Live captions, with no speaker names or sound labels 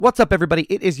What's up, everybody?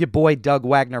 It is your boy, Doug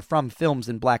Wagner from Films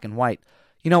in Black and White.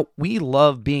 You know, we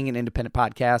love being an independent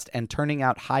podcast and turning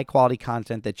out high-quality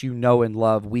content that you know and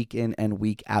love week in and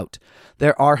week out.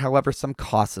 There are, however, some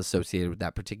costs associated with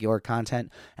that particular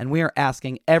content, and we are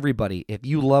asking everybody, if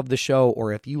you love the show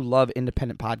or if you love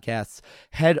independent podcasts,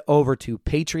 head over to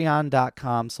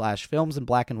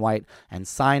patreon.com/filmsinblackandwhite and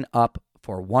sign up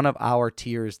for one of our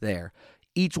tiers there.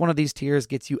 Each one of these tiers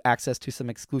gets you access to some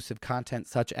exclusive content,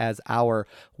 such as our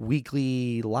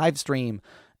weekly live stream,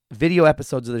 video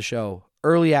episodes of the show,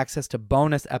 early access to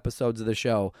bonus episodes of the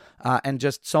show, and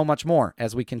just so much more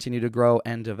as we continue to grow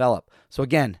and develop. So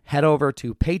again, head over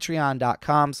to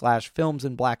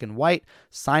patreon.com/filmsinblackandwhite,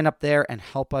 sign up there, and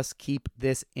help us keep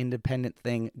this independent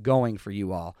thing going for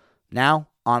you all. Now,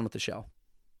 on with the show.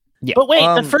 Yeah. But wait,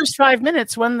 the first 5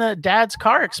 minutes when the dad's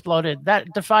car exploded,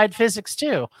 that defied physics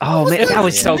too. Oh man, that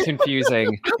was so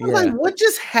confusing. I was like, what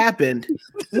just happened?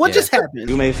 What just happened?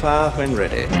 You may fire when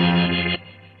ready.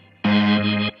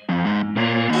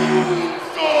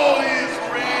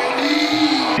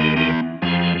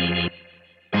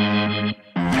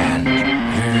 And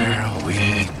here we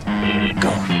go.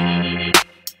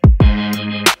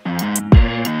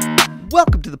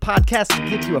 Welcome to the podcast that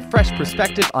gives you a fresh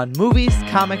perspective on movies,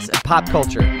 comics, and pop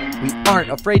culture. We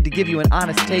aren't afraid to give you an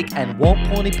honest take and won't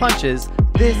pull any punches.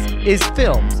 This is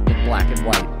Films in Black and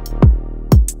White.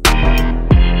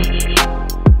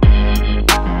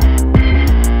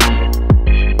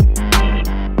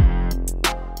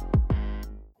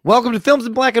 Welcome to Films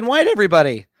in Black and White,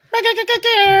 everybody.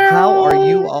 How are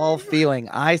you all feeling?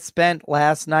 I spent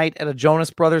last night at a Jonas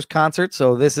Brothers concert,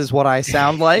 so this is what I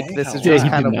sound like. This is just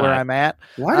kind of where I'm at.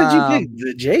 Why did you pick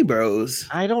the J Bros?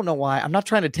 I don't know why. I'm not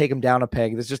trying to take them down a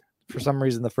peg. That's just, for some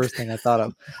reason, the first thing I thought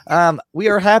of. We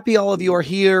are happy all of you are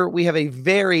here. We have a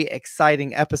very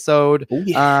exciting episode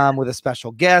with a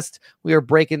special guest. We are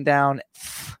breaking down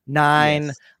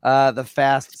 9, the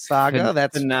Fast Saga.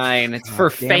 That's 9. It's for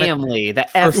family. The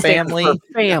for F family. For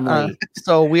family.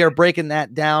 So we are breaking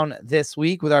that down this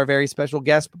week with our very special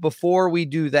guest. But before we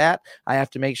do that, I have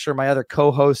to make sure my other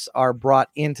co-hosts are brought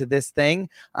into this thing.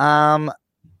 I'm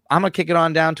gonna kick it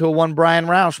on down to Brian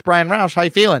Roush. Brian Roush, how you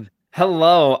feeling?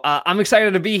 Hello. I'm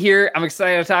excited to be here. I'm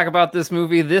excited to talk about this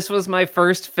movie. This was my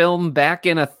first film back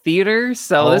in a theater,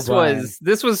 so this was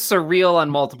surreal on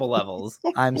multiple levels.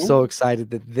 I'm so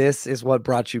excited that this is what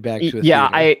brought you back to a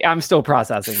theater. I'm still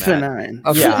processing that. Finine.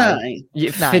 Okay.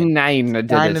 Finine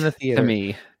did Nine it in the theater to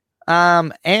me.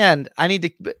 And I need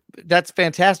to. That's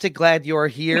fantastic. Glad you're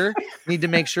here. Need to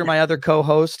make sure my other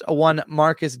co-host,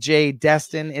 Marcus J.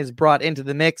 Destin, is brought into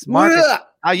the mix. Marcus,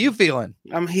 how you feeling?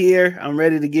 I'm here. I'm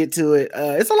ready to get to it.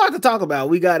 It's a lot to talk about.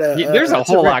 We got there's a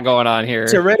whole lot going on here.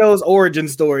 Toretto's origin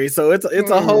story, so it's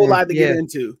a whole lot to get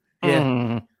into.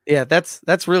 Yeah,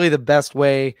 that's really the best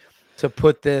way to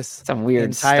put this some weird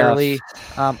entirely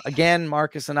stuff. Again,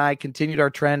 Marcus and I continued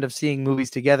our trend of seeing movies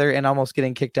together and almost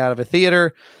getting kicked out of a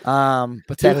theater,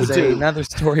 but that is another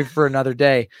story for another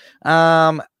day.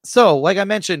 So like I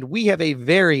mentioned, we have a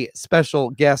very special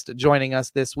guest joining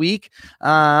us this week.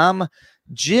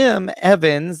 Jim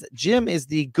Evans. Jim is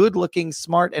the good-looking,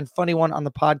 smart, and funny one on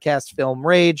the podcast Film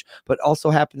Rage, but also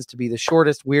happens to be the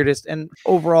shortest, weirdest, and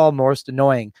overall most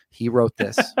annoying. He wrote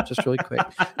this just really quick.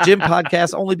 Jim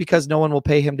podcasts only because no one will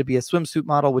pay him to be a swimsuit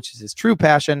model, which is his true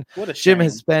passion. Jim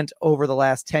has spent over the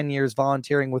last 10 years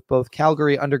volunteering with both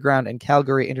Calgary Underground and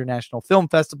Calgary International Film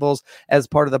Festivals as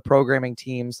part of the programming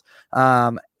teams.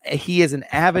 He is an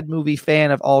avid movie fan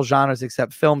of all genres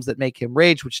except films that make him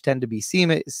rage, which tend to be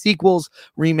sequels,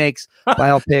 remakes,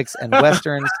 biopics, and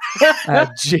westerns.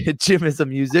 Jim is a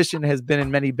musician, has been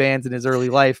in many bands in his early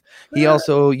life. He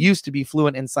also used to be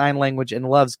fluent in sign language and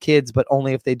loves kids, but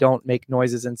only if they don't make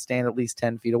noises and stand at least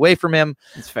 10 feet away from him.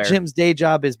 That's fair. Jim's day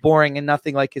job is boring and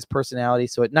nothing like his personality,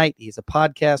 so at night he's a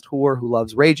podcast whore who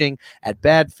loves raging at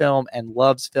bad film and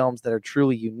loves films that are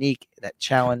truly unique, that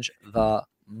challenge the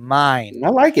mind. I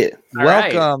like it.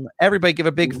 Welcome, everybody. Give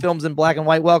a big Films in Black and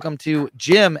White welcome to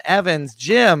Jim Evans.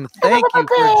 Jim, thank you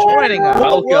for joining us.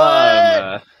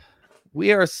 Welcome.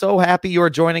 We are so happy you are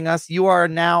joining us. You are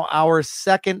now our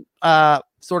second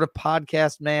sort of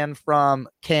podcast man from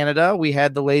Canada. We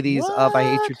had the ladies of I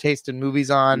Hate Your Taste in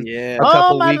Movies on a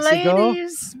couple weeks ago.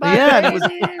 And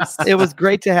it was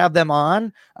great to have them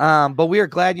on. But we are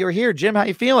glad you're here. Jim, how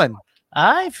you feeling?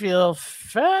 I feel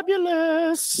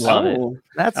fabulous. Love it.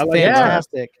 That's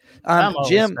fantastic.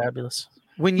 Jim, fabulous.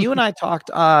 When you and I talked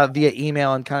via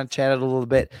email and kind of chatted a little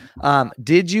bit,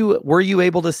 were you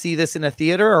able to see this in a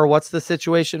theater, or what's the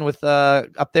situation with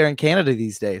up there in Canada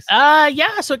these days?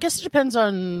 Yeah, so I guess it depends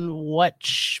on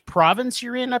which province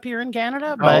you're in up here in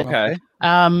Canada. But okay.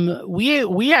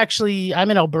 We actually, I'm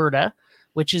in Alberta,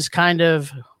 which is kind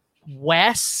of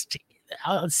west,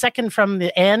 second from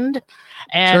the end,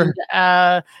 and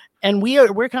Sure. And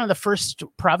we're kind of the first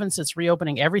province that's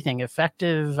reopening everything.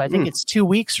 Effective, I think it's 2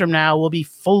 weeks from now, we'll be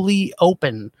fully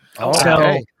open. Oh, so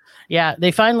okay. yeah, they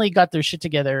finally got their shit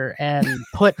together and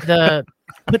put the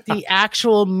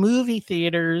actual movie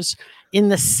theaters in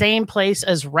the same place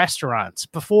as restaurants.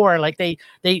 Before, like they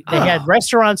had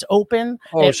restaurants open,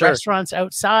 they had restaurants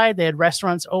outside, they had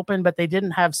restaurants open, but they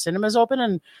didn't have cinemas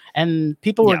open, and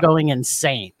people were going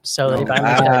insane. So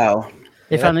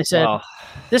they finally said,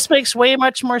 this makes way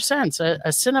much more sense.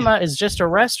 A cinema is just a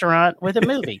restaurant with a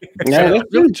movie. Yeah,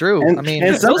 that's really true. And, I mean,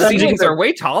 those ceilings are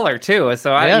way taller too.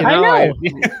 So I know.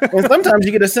 And sometimes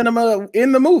you get a cinema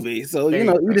in the movie. So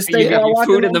you just stay there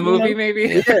watching food in the movie,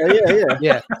 maybe.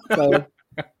 Yeah. So,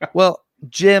 well,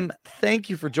 Jim, thank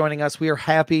you for joining us. We are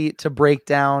happy to break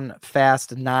down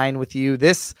Fast 9 with you.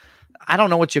 This, I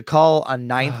don't know what you call a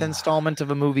 9th installment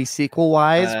of a movie sequel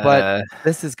wise, but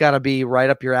this has got to be right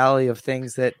up your alley of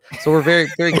things that, so we're very,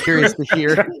 very curious to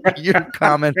hear your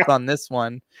comments on this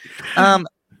one.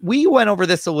 We went over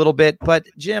this a little bit, but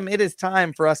Jim, it is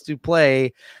time for us to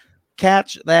play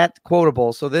Catch That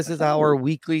Quotable. So this is our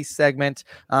weekly segment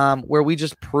where we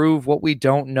just prove what we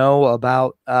don't know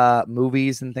about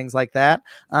movies and things like that.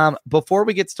 Before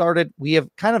we get started, we have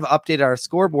kind of updated our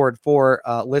scoreboard for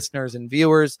listeners and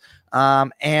viewers.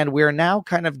 And we're now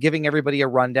kind of giving everybody a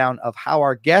rundown of how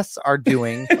our guests are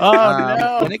doing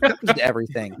when it comes to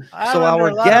everything. So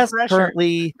our guests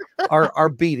currently are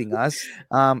beating us.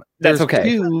 There's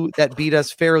okay. 2 that beat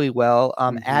us fairly well.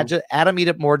 Adam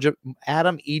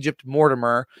Egypt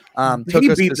Mortimer took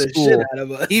us to school.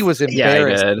 He was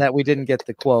embarrassed that we didn't get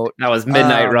the quote. That was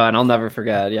Midnight Run. I'll never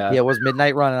forget. Yeah, it was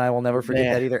Midnight Run, and I will never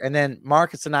forget that either. And then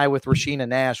Marcus and I with Rashina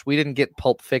Nash, we didn't get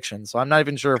Pulp Fiction, so I'm not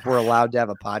even sure if we're allowed to have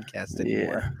a podcast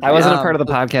anymore. Yeah. I wasn't a part of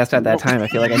the podcast at that time. I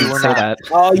feel like I didn't say that.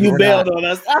 Oh, you bailed on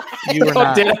us. You were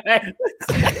not.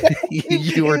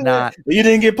 You were not. You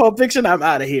didn't get Pulp Fiction? I'm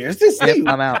out of here.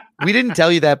 I'm out. We didn't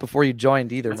tell you that before you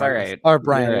joined either. That's all right. Or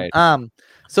Brian. Right.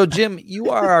 So Jim, you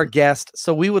are our guest,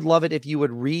 so we would love it if you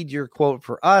would read your quote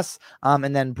for us.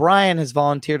 And then Brian has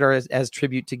volunteered as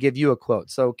tribute to give you a quote.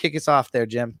 So kick us off there,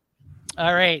 Jim.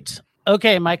 All right.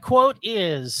 Okay, my quote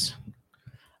is,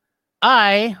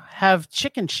 I have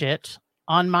chicken shit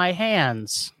on my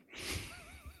hands.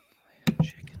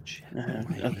 Chicken shit.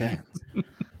 Okay.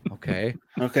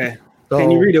 So,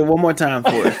 can you read it one more time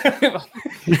for us?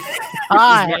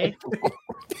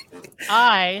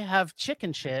 I have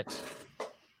chicken shit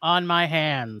on my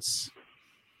hands.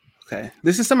 Okay.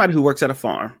 This is somebody who works at a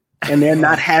farm and they're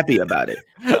not happy about it.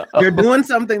 They're doing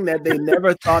something that they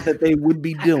never thought that they would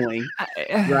be doing,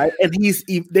 right? And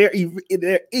they're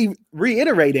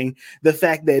reiterating the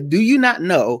fact that, do you not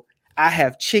know I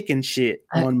have chicken shit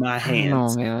on my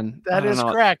hands? Oh man, that is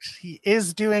correct. He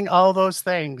is doing all those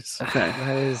things. Okay.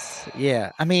 That is,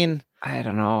 yeah. I mean, I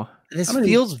don't know. This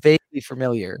feels vaguely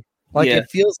familiar. Like it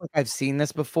feels like I've seen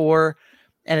this before.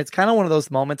 And it's kind of one of those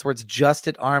moments where it's just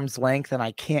at arm's length and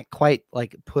I can't quite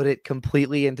like put it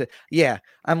completely into,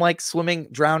 I'm like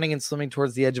drowning and swimming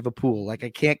towards the edge of a pool. Like I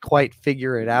can't quite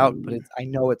figure it out, but I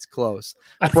know it's close.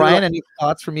 Brian, any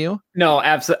thoughts from you? No,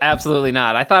 absolutely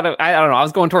not. I thought, I don't know. I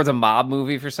was going towards a mob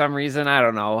movie for some reason. I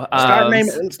don't know.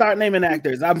 Start naming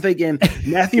actors. I'm thinking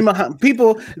Matthew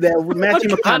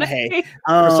McConaughey.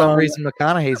 For some reason,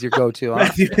 McConaughey's your go-to.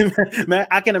 Huh?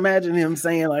 I can imagine him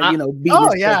saying I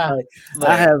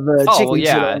have chicken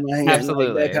shit on my hands. Absolutely.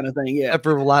 Like that kind of thing. Yeah.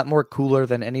 For a lot more cooler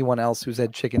than anyone else who's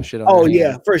had chicken shit on their hands.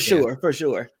 Yeah, for sure.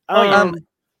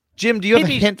 Jim, do you have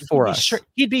a hint for us?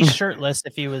 He'd be shirtless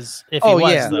if he was.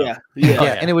 Yeah.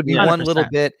 And it would be 100%. One little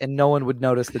bit, and no one would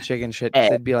notice the chicken shit.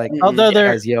 They'd be like, although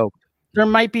there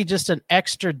might be just an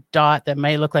extra dot that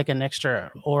may look like an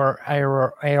extra or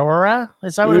aorta.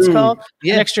 Is that what it's called?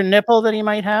 Yeah. An extra nipple that he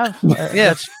might have.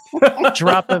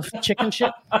 Drop of chicken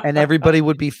shit. And everybody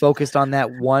would be focused on that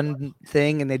one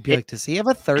thing, and they'd be like, "Does he have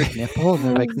a third nipple?" And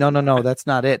they're like, "No, that's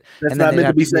not it." That's and then they'd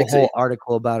have to do a whole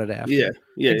article about it after.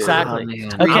 Yeah, exactly.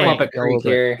 Oh, okay. I'm up at creek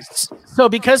here. So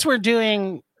because we're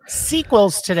doing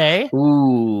sequels today,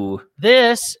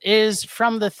 this is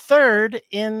from the third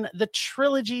in the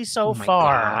trilogy so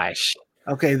far. Gosh.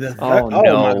 Okay, my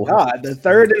God, the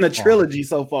third in the trilogy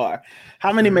so far.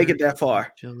 How many make it that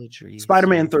far? Trilogy.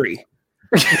 Spider-Man 3.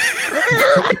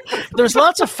 There's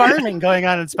lots of farming going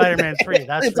on in Spider-Man 3.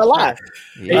 That's It's a lot.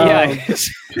 Yeah,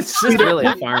 it's just really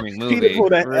a farming movie. Peter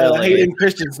pulled that really. Hayden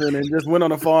Christensen and just went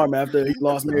on a farm after he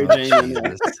lost Mary Jane.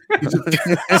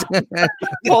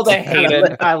 Pulled a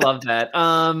Hayden. I love that.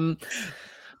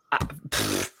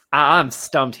 I'm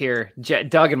stumped here.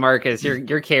 Doug and Marcus,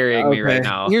 you're carrying me right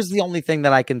now. Here's the only thing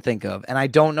that I can think of, and I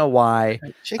don't know why.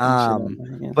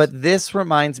 But this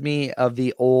reminds me of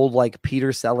the old like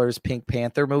Peter Sellers Pink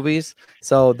Panther movies.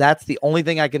 So that's the only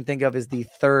thing I can think of is the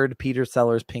third Peter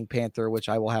Sellers Pink Panther, which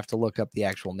I will have to look up the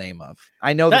actual name of.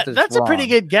 I know that's a pretty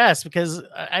good guess because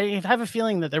I have a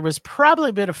feeling that there was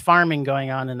probably a bit of farming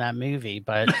going on in that movie.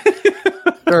 But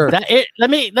Sure. let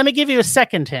me give you a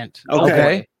second hint.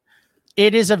 Okay.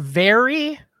 It is a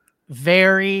very,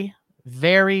 very,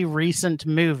 very recent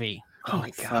movie. Oh my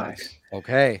gosh.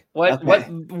 Okay. What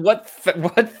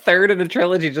third in the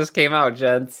trilogy just came out,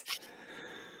 gents?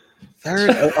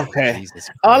 Third, okay.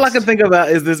 All I can think about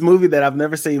is this movie that I've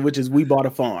never seen, which is We Bought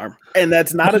a Farm, and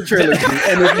that's not a trilogy.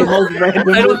 And it's the most random.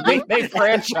 I don't think they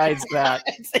franchised that.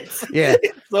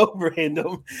 It's so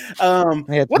random.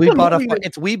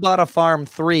 It's We Bought a Farm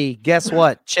 3. Guess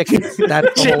what? Chickens.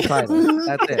 That's the whole title.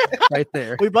 That's it, right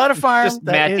there. We bought a farm. Just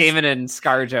Matt Damon and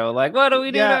ScarJo. Like, what do we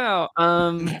do now?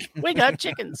 We got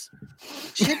chickens.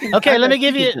 Okay, let me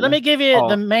give you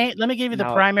the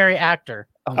primary actor.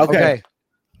 Okay.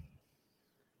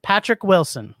 Patrick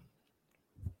Wilson.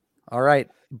 All right.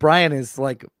 Brian is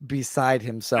like beside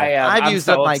himself. I'm used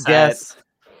so up my upset. guess.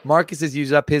 Marcus has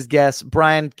used up his guess.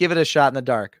 Brian, give it a shot in the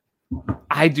dark.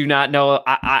 I do not know.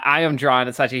 I am drawing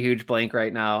at such a huge blank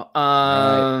right now.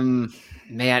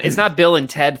 Man, it's not Bill and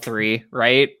Ted 3,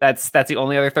 right? That's the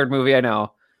only other third movie I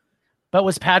know. But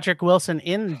was Patrick Wilson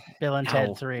in Bill and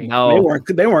Ted 3? No,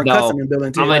 they weren't cussing in Bill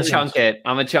and Ted. I'm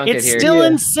gonna chunk it here. It's still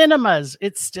in cinemas.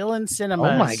 It's still in cinemas.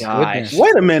 Oh my gosh!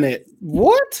 Wait a minute.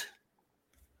 What?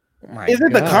 Is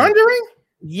it The Conjuring?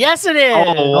 Yes, it is.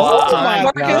 Oh my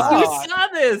Marcus, God. you saw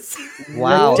this.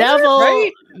 Wow. The devil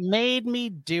Right? made me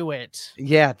do it.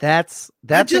 Yeah, that's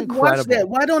I just incredible. watched that.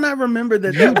 Why don't I remember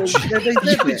that they said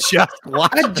that? Just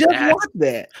watch I just watched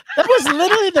that. That was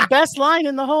literally the best line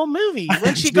in the whole movie.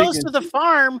 When she goes to the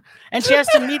farm and she has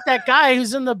to meet that guy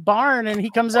who's in the barn, and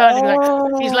he comes out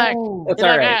and he's like, That's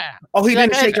all right. Oh, he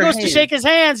didn't shake her goes hand. to shake his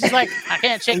hands. He's like, I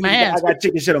can't shake my hands. I got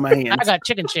chicken shit on my hands. I got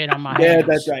chicken shit on my Yeah, hands.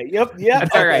 that's right. Yep.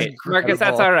 That's all right, Marcus.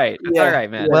 That's all right. That's all right,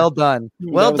 man. Well done.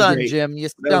 Well was done, great. Jim. You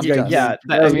That was stumped great. us. Yeah,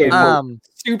 That was great.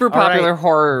 super all popular right.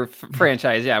 horror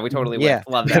franchise. Yeah, we totally would. Yeah.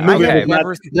 Love That that. movie Okay.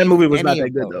 was that movie was not that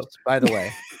good though. By the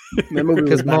way. That movie was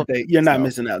Because not that. You're not so-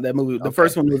 missing out. That movie. The Okay.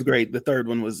 first one was great. The third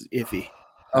one was iffy.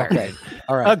 Okay.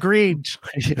 All right. Agreed.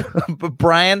 But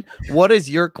Brian, what is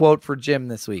your quote for Jim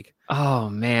this week? Oh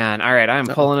man! All right, I'm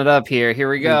pulling it up here. Here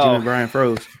we Jim and go. Brian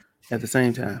froze at the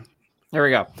same time. Here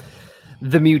we go.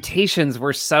 The mutations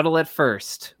were subtle at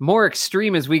first, more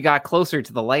extreme as we got closer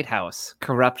to the lighthouse.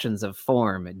 Corruptions of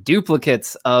form,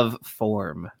 duplicates of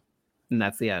form, and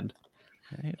that's the end.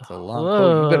 Okay, it's a long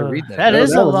quote. You better read that. That No,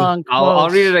 is that a was a- long quote. I'll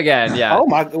read it again. Yeah. Oh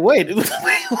my! Wait.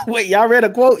 Y'all read a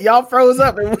quote. Y'all froze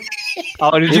up. And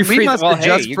Oh, did you We freeze? must Well, have hey,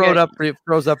 just you froze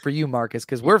get- up for you, Marcus,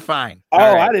 because we're fine. oh,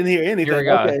 All right. I didn't hear anything. Here we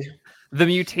go. Okay. The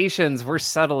mutations were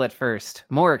subtle at first,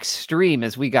 more extreme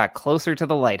as we got closer to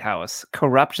the lighthouse.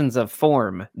 Corruptions of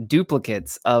form,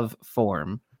 duplicates of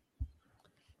form.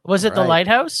 Was it the Right.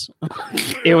 lighthouse?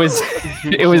 It was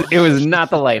not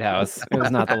the lighthouse. It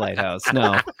was not the lighthouse.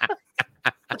 No.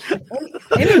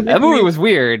 That movie was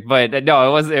weird, but no,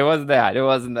 it wasn't that. It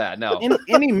wasn't that. No.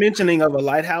 Any mentioning of a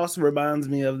lighthouse reminds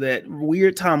me of that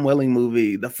weird Tom Welling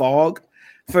movie, The Fog,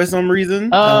 for some reason.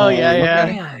 Oh,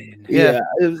 yeah.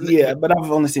 Yeah, but I've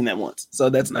only seen that once, so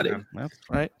that's not it. Well,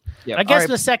 right. Yep. I guess right.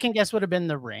 the second guess would have been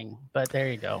The Ring, but there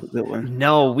you go. Good one.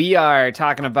 No, we are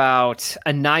talking about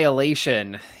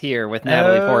Annihilation here with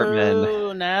Natalie Portman.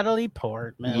 Oh, Natalie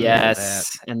Portman.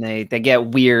 Yes, and they get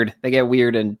weird. They get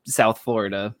weird in South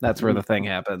Florida. That's where the thing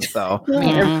happens. So I mean,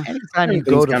 Mhm. anytime you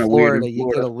go Everything's to kinda weird in Florida, you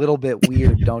get Florida. a little bit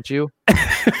weird, don't you?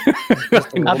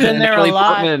 I've been there a Natalie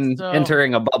lot, Portman so-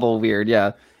 entering a bubble. Weird.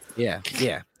 Yeah.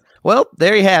 Yeah. Well,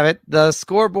 there you have it. The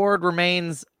scoreboard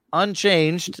remains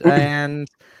unchanged, and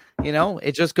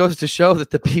it just goes to show that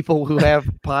the people who have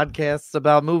podcasts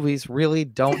about movies really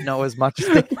don't know as much as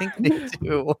they think they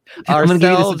do. I'm gonna give you this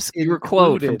Ourselves obscure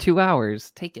quote from included. 2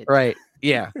 hours. Take it. Right.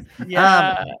 Yeah.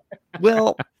 Yeah.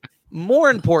 Well, more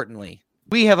importantly,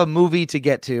 we have a movie to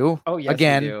get to. Oh, yes, we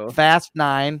Again, do. Fast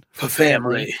 9 For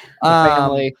family.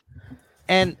 Family.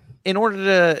 And in order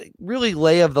to really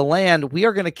lay of the land, we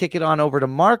are going to kick it on over to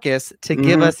Marcus to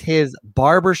give us his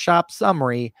barbershop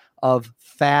summary of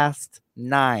Fast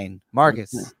 9.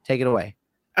 Marcus, take it away.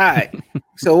 All right.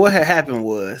 So what had happened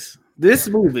was this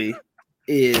movie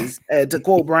is, to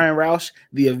quote Brian Roush,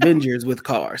 the Avengers with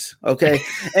cars. Okay.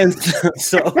 And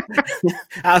so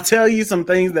I'll tell you some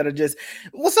things that are just,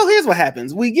 well, so here's what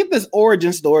happens. We get this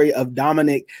origin story of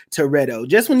Dominic Toretto.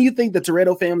 Just when you think the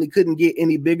Toretto family couldn't get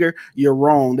any bigger, you're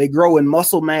wrong. They grow in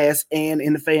muscle mass and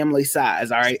in family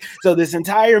size. All right. So this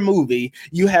entire movie,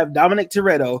 you have Dominic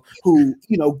Toretto, who,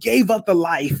 gave up the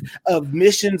life of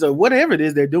missions or whatever it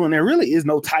is they're doing. There really is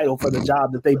no title for the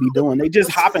job that they be doing. They just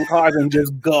hop in cars and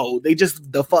just go. They just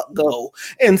the fuck go.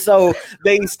 And so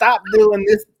they stopped doing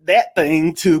that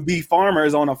thing to be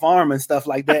farmers on a farm and stuff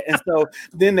like that. And so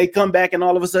then they come back and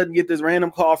all of a sudden get this random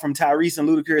call from Tyrese and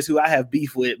Ludacris, who I have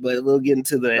beef with, but we'll get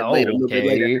into that later, a little bit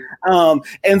later.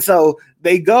 And so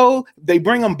they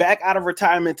bring them back out of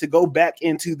retirement to go back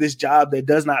into this job that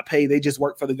does not pay. They just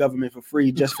work for the government for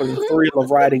free, just for the thrill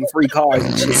of riding free cars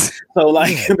and shit. So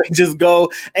like they just go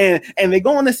and they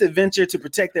go on this adventure to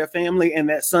protect their family and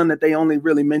that son that they only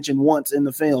really mentioned once in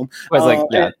the film.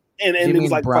 And it was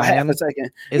like Brian? for half a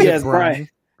second. Yes, Brian.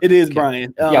 It is Okay.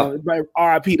 Brian.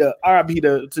 R.I.P.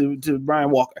 to Brian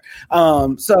Walker.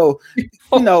 So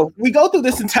we go through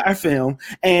this entire film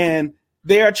and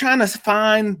they are trying to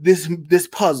find this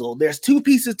puzzle. There's two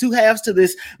halves to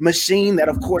this machine that,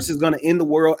 of course, is going to end the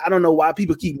world. I don't know why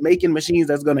people keep making machines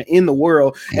that's going to end the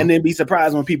world and then be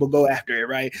surprised when people go after it,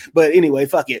 right? But anyway,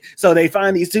 fuck it. So they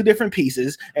find these two different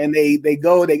pieces and they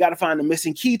got to find the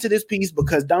missing key to this piece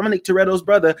because Dominic Toretto's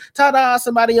brother,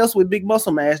 somebody else with big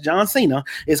muscle mass, John Cena,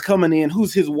 is coming in,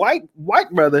 who's his white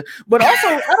brother. But also,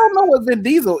 I don't know what Vin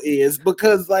Diesel is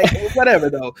because, like, whatever,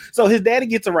 though. So his daddy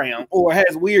gets around or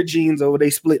has weird genes or they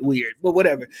split weird, but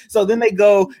whatever. So then they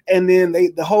go and then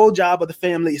the whole job of the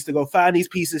family is to go find these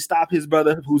pieces, stop his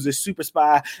brother who's a super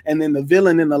spy, and then the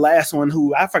villain in the last one,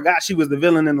 who I forgot she was the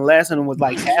villain in the last one, was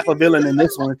like half a villain in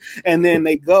this one. And then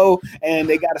they go and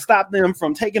they got to stop them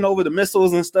from taking over the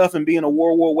missiles and stuff and being a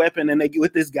World War weapon. And they get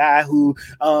with this guy who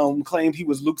claimed he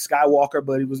was Luke Skywalker,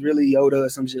 but he was really Yoda or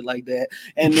some shit like that.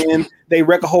 And then they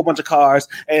wreck a whole bunch of cars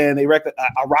and they wreck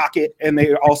a rocket, and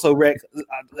they also wreck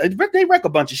a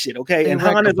bunch of shit. Okay. And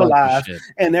Han is alive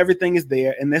and everything is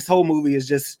there. And this whole movie is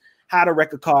just how to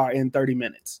wreck a car in 30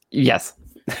 minutes. Yes.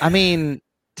 I mean,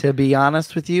 to be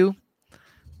honest with you,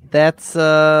 that's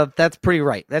pretty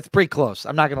right. That's pretty close.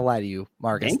 I'm not going to lie to you,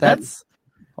 Marcus.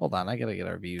 Hold on. I got to get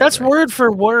our views. That's right. word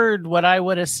for word what I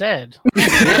would have said.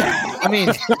 I mean,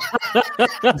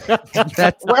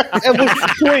 that's we're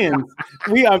twins.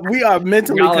 We are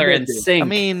mentally Y'all are in connected. sync. I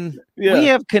mean, we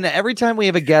have every time we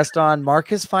have a guest on,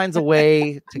 Marcus finds a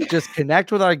way to just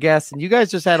connect with our guests, and you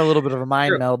guys just had a little bit of a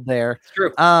mind meld there. It's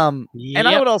true. And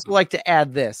I would also like to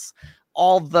add this.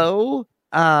 Although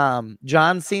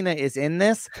John Cena is in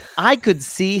this, I could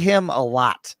see him a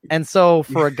lot. And so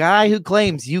for a guy who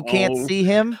claims you can't see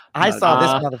him, I saw this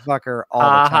motherfucker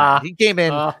all the time. He came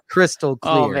in crystal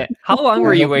clear. Oh, man. How long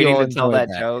were you hope waiting you all to tell enjoyed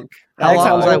that that. joke? How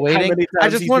long was I How waiting? many I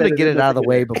times just he wanted said to it get it in out of the the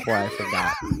way video. before I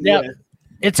forgot. Yep.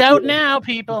 It's out now,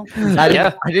 people.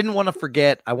 I didn't want to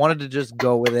forget. I wanted to just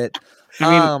go with it.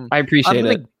 I appreciate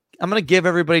it. I'm going to give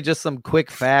everybody just some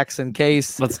quick facts in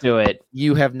case Let's do it.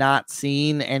 you have not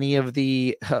seen any of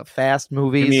the Fast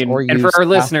movies. And for our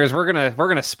listeners, we're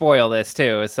gonna spoil this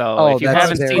too. So if you that's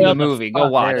haven't very- seen the movie, go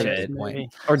watch very it good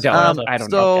point. or don't. I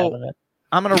don't know. So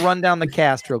I'm going to run down the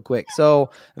cast real quick. So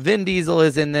Vin Diesel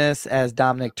is in this as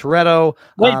Dominic Toretto.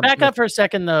 Wait, back up for a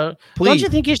second, though. Please. Don't you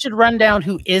think you should run down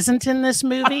who isn't in this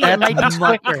movie? It might be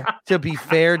quicker. To be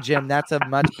fair, Jim, that's a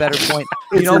much better point.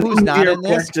 You know who's not in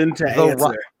this? Question to The answer.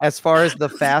 Rock, as far as the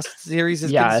Fast series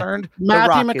is concerned, The Matthew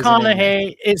Rock isn't in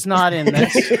McConaughey is not in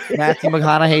this. this. Matthew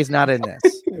McConaughey's not in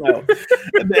this. No.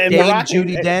 And Dame Rock-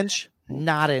 Judi Dench,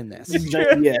 not in this.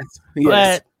 Yes.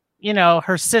 But,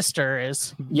 her sister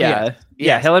is.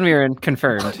 Yeah, Helen Mirren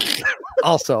confirmed.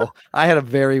 Also, I had a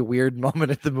very weird moment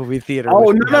at the movie theater. Oh,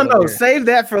 with no. Helen Save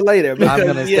that for later. Mirren. I'm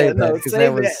gonna save that because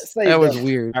that was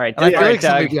weird. All right, And I feel all right, like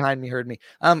somebody Doug. behind me heard me.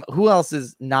 Who else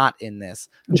is not in this?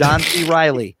 John C.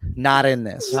 Reilly, not in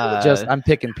this. I'm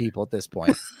picking people at this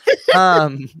point.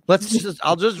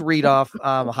 I'll just read off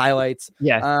highlights.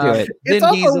 Yeah, do it. It's Vin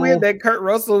also Diesel. weird that Kurt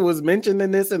Russell was mentioned in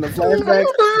this in the flashback,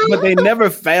 but they never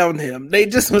found him. They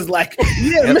just was like,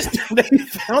 they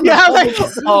found him.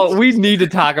 Oh, we need to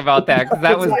talk about that because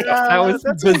that was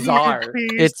bizarre.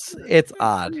 It's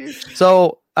odd.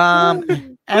 So as in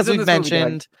we've this movie,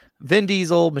 mentioned, Vin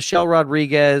Diesel, Michelle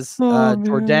Rodriguez,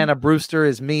 Jordana Brewster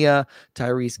is Mia,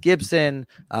 Tyrese Gibson,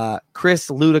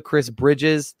 Ludacris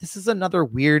Bridges. This is another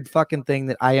weird fucking thing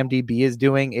that IMDb is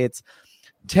doing. It's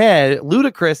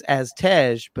Ludacris as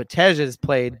Tej, but Tej is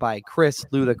played by Chris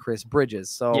Ludacris Bridges.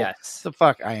 So Yes. the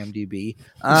fuck IMDb.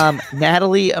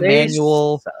 Natalie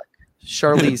Emanuel,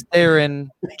 Charlize Theron,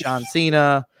 John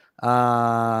Cena,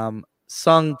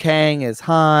 Sung Kang as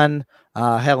Han,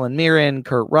 Helen Mirren,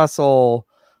 Kurt Russell,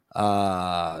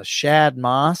 Shad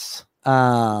Moss,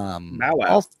 Bow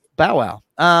Wow. Bow Wow.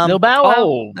 No Bow Wow.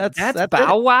 Oh, that's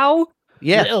Bow it. Wow.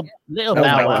 Yeah, Little That was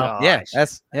Bow Bow Wow. Wow. yeah,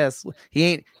 yes.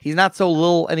 He's not so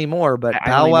little anymore, but I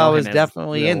Bow only know Wow him is as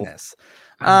definitely in Lil. this.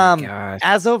 Oh my gosh.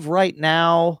 As of right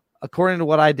now, according to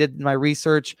what I did in my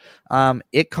research,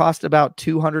 it cost about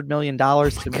 $200 million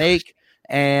to make.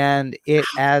 And it,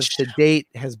 as to date,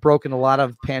 has broken a lot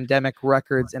of pandemic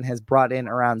records and has brought in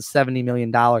around $70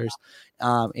 million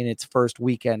in its first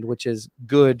weekend, which is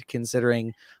good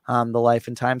considering the life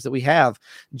and times that we have.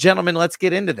 Gentlemen, let's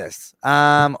get into this.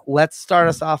 Let's start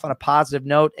us off on a positive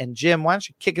note. And Jim, why don't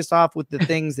you kick us off with the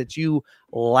things that you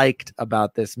liked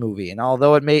about this movie? And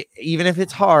although it may, even if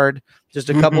it's hard, just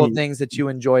a couple of things that you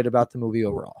enjoyed about the movie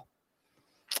overall.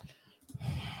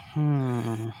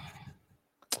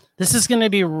 This is going to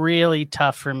be really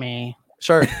tough for me.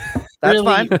 Sure. That's really,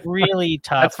 fine. really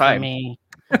tough That's for fine. me.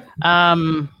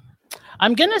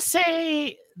 I'm gonna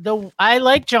say I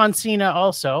like John Cena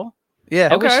also. Yeah.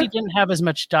 I wish Okay. he didn't have as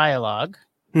much dialogue.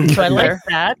 So I like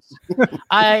that.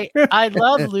 I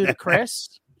love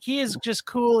Ludacris. He is just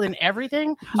cool in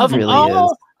everything. Of really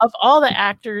all the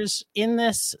actors in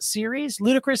this series,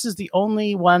 Ludacris is the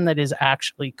only one that is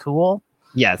actually cool,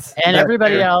 Yes. and That's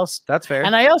everybody fair. else. That's fair.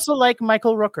 And I also like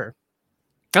Michael Rooker.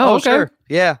 Oh, okay. Sure.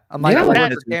 Yeah. A Michael Yeah.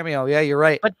 Rooker cameo. Yeah, you're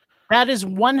right. But that is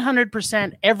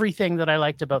 100% everything that I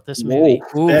liked about this movie.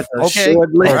 Whoa, that's a okay. short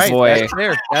All list. right. boy. That's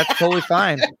fair. That's totally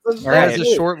fine. That's That is good.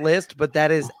 a short list, but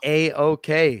that is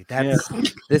a-okay.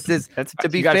 This is That's to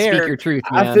be you gotta fair. Speak your truth,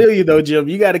 man. I feel you though, Jim.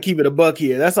 You got to keep it a buck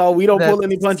here. That's all. We don't pull That's-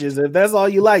 any punches. If that's all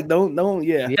you like, don't.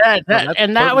 Yeah. That that's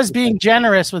that was being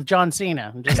generous with John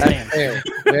Cena. I'm just saying. That's fair.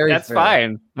 Very That's fair.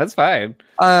 fine. That's fine.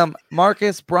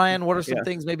 Marcus, Brian, what are some Yeah.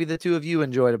 things maybe the two of you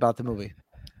enjoyed about the movie?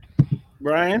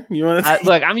 Brian, you want to?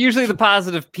 Look, I'm usually the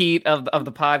positive Pete of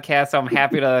the podcast, so I'm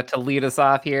happy to lead us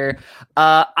off here.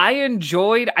 I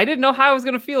didn't know how I was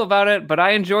going to feel about it, but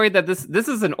I enjoyed that this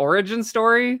is an origin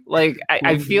story. Like,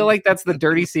 I feel like that's the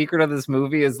dirty secret of this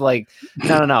movie is like,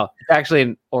 no. It's actually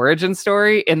an origin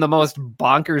story in the most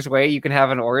bonkers way you can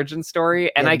have an origin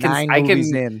story. And Yeah, nine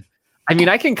movies in.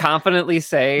 I can confidently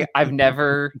say I've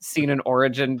never seen an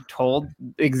origin told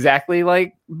exactly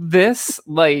like this.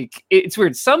 Like, it's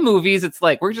weird. Some movies, it's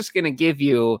like, we're just going to give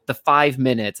you the 5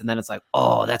 minutes and then it's like,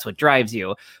 oh, that's what drives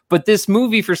you. But this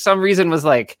movie, for some reason, was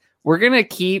like, we're going to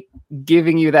keep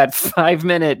giving you that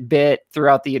 5-minute bit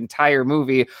throughout the entire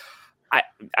movie.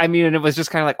 I mean, and it was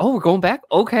just kind of like, oh, we're going back.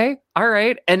 Okay. All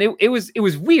right. And it was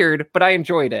weird, but I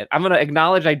enjoyed it. I'm going to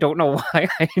acknowledge I don't know why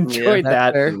I enjoyed That's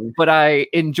that, fair. but I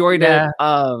enjoyed Yeah.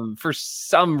 it for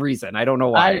some reason. I don't know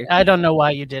why. I don't know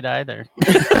why you did either.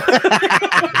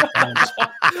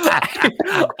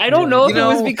 I don't know if You it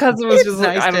was know, because it was it's just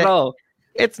like, nice I don't to- know.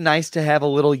 It's nice to have a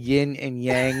little yin and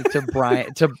yang to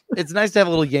Brian. It's nice to have a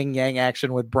little yin yang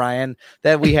action with Brian.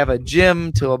 That we have a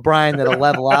Jim to a Brian that'll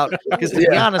level out. Because to be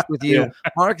honest with you,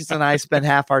 Marcus and I spend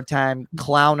half our time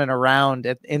clowning around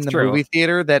in the true. movie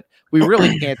theater that we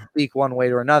really can't speak one way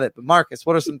or another. But Marcus,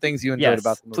 what are some things you enjoyed Yes,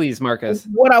 about the movie? please, Marcus.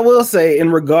 What I will say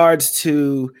in regards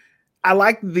to, I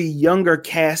like the younger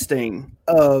casting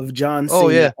of John Cena Oh,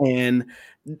 yeah. and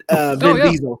Vin yeah.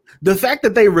 Diesel. The fact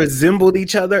that they resembled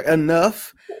each other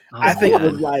enough, I think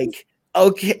man. was like,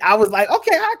 okay. I was like,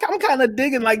 okay, I'm kind of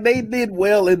digging. Like, they did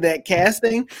well in that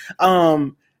casting.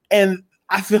 And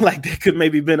I feel like that could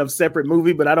maybe been a separate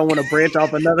movie, but I don't want to branch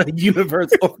off another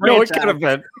universe or No, it franchise could have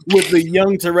been. with the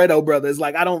young Toretto brothers.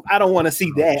 Like, I don't want to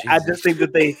see that. I just think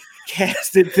that they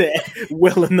casted that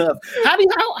well enough.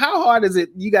 How hard is it?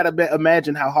 You got to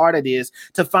imagine how hard it is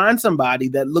to find somebody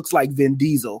that looks like Vin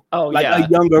Diesel, Oh, like yeah. a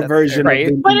younger That's version right.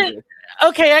 of Vin But Diesel.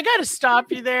 Okay, I got to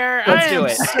stop you there. Let's I do am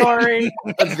it. sorry.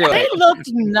 Let's do They it. looked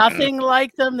nothing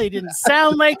like them. They didn't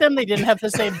sound like them. They didn't have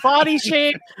the same body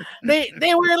shape. They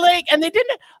were like, and they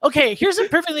didn't. Okay, here's a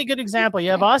perfectly good example. You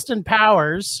have Austin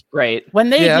Powers Right. when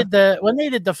they Yeah. did the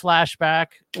flashback.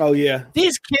 Oh yeah,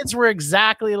 These kids were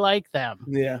exactly like them.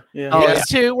 yeah. Oh, These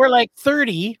two were like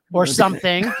 30 or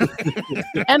something,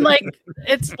 and like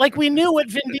it's like we knew what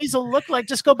Vin Diesel looked like.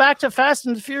 Just go back to Fast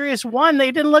and Furious 1.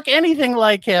 They didn't look anything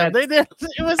like him. They did.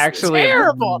 It was Actually,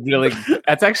 terrible. really,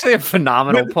 that's actually a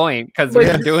phenomenal point because we've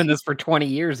been doing this for 20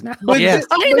 years now. But Yeah. Jim,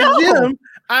 I but know. Jim,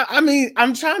 I mean,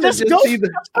 I'm trying to Just just go see the.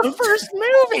 the first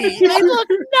movie. They look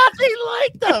nothing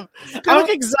like them. They look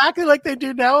exactly like they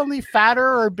do now, only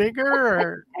fatter or bigger.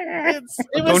 Or it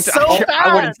was so bad.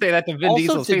 I wouldn't say that to Vin Also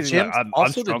Diesel's to face. Jim's, I'm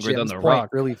also to stronger than Jim's the point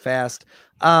Rock. really fast.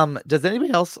 Does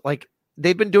anybody else like?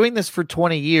 They've been doing this for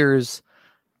 20 years.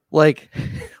 Like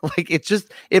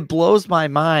it blows my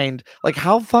mind. Like,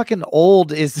 how fucking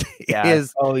old is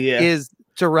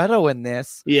Toretto in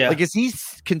this? Yeah. Like, is he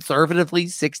conservatively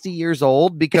 60 years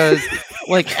old? Because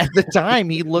like at the time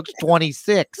he looked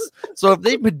 26. So if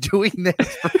they've been doing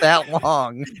this for that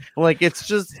long, like it's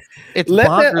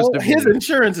bonkers to me. His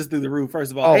insurance is through the roof.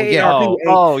 First of all,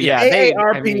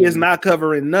 AARP is not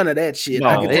covering none of that shit.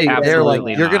 No, they're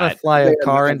like, you're gonna not. fly a They're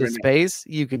car not into covering space.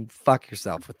 You can fuck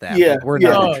yourself with that. Yeah, Like, we're yeah.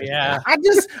 not. Oh, interested. yeah.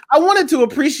 I wanted to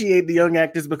appreciate the young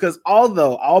actors because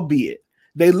albeit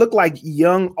they look like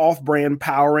young off-brand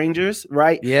Power Rangers,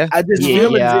 right? Yeah. I just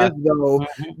feel as if though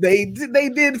they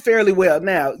did fairly well.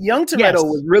 Now, young Toretto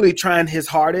was really trying his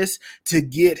hardest to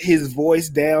get his voice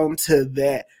down to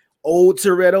that old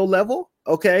Toretto level.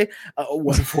 Okay,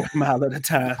 1 mile at a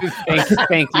time.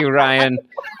 Thank you, Ryan.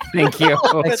 Thank you.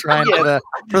 Thanks, Ryan,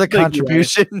 for the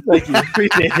contribution. Thank you.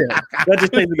 Appreciate it. That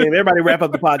just changed the game. Everybody wrap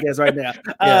up the podcast right now.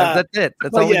 That's it.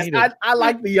 That's all we needed. I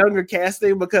like the younger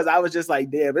casting because I was just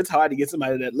like, damn, it's hard to get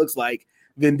somebody that looks like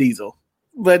Vin Diesel.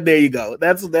 But there you go.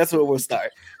 That's where we'll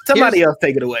start. Somebody else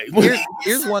take it away.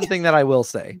 Here's one thing that I will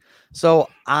say. So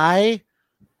I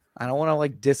don't want to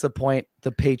like disappoint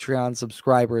the Patreon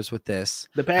subscribers with this.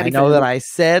 The Patty I know family. that I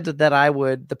said that I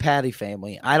would, the Patty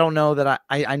family. I don't know that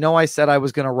I know I said I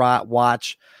was going to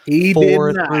watch He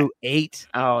 4 did not. through 8.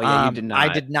 Oh yeah, you did not.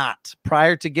 I did not.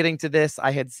 Prior to getting to this,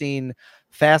 I had seen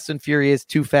Fast and Furious,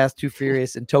 Too Fast, Too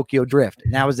Furious, and Tokyo Drift.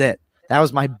 And that was it. That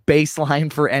was my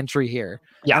baseline for entry here.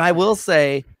 Yeah. And I will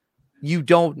say, you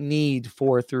don't need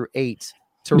 4 through 8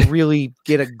 to really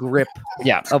get a grip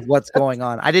of what's going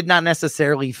on. I did not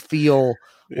necessarily feel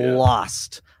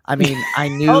lost. I mean, I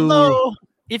knew. Although,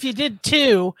 if you did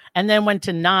 2 and then went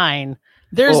to 9,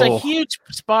 there's a huge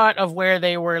spot of where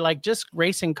they were like just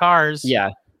racing cars,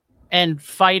 and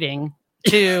fighting.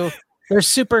 To they're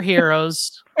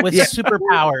superheroes with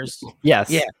superpowers.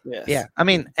 Yes. Yeah. I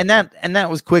mean, and that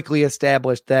was quickly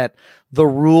established that the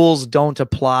rules don't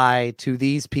apply to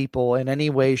these people in any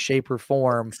way, shape, or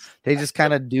form. They just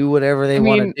kind of do whatever they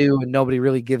want to do, and nobody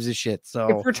really gives a shit.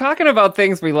 So if we're talking about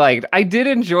things we liked, I did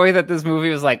enjoy that this movie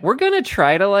was like, we're gonna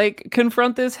try to like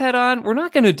confront this head on. We're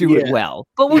not gonna do it well,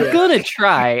 but we're gonna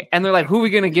try. And they're like, who are we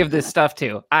gonna give this stuff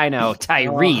to? I know,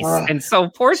 Tyrese. And so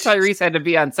poor Tyrese had to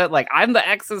be on set like, I'm the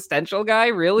existential guy,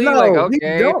 really? No, like,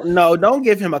 okay. Don't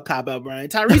give him a cop out, Brian.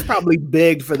 Tyrese probably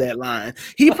begged for that line.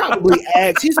 He probably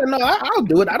asked. He said, "No, I'll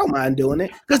do it. I don't mind doing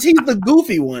it," because he's the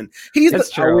goofy one.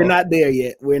 We're not there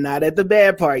yet. We're not at the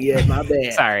bad part yet. My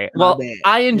bad. Sorry. My bad.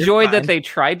 I enjoyed that they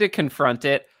tried to confront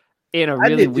it in a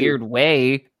really weird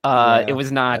way. It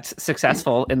was not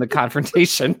successful in the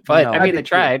confrontation, but I mean, they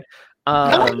tried.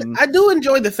 I do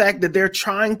enjoy the fact that they're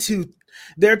trying to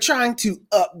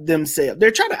up themselves.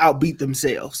 They're trying to outbeat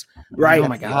themselves, right? Oh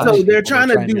my God. So they're trying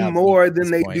to do more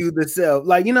than they do themselves.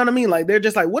 Like, you know what I mean? Like, they're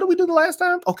just like, what did we do the last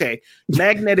time? Okay,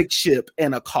 magnetic ship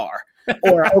and a car.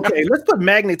 Or, okay, let's put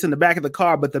magnets in the back of the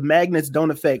car, but the magnets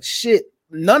don't affect shit.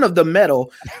 None of the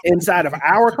metal inside of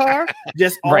our car,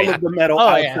 just all of the metal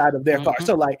outside of their car.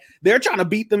 So, like, they're trying to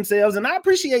beat themselves, and I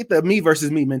appreciate the me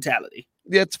versus me mentality.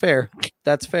 That's fair.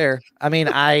 That's fair. I mean,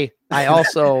 I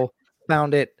also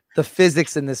found the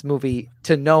physics in this movie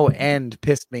to no end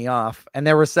pissed me off, and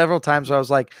there were several times where I was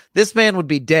like, "This man would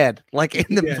be dead." Like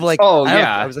in the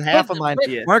I was half of mine.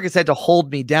 Marcus had to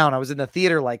hold me down. I was in the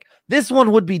theater like, "This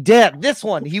one would be dead. This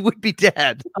one, he would be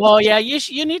dead." Oh yeah,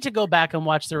 you need to go back and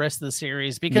watch the rest of the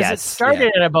series because it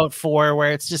started at about 4,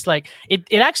 where it's just like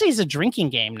it actually is a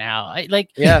drinking game now.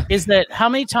 Is that how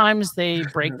many times they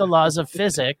break the laws of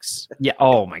physics? Yeah.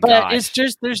 Oh my god. God. It's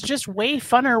just there's just way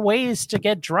funner ways to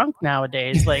get drunk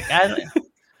nowadays. Like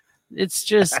it's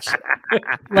just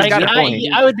like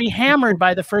I would be hammered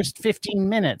by the first 15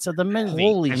 minutes of the movie.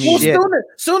 Holy shit!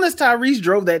 Soon as Tyrese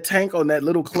drove that tank on that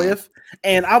little cliff,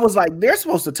 and I was like, they're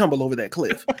supposed to tumble over that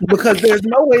cliff because there's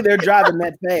no way they're driving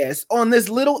that fast on this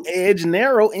little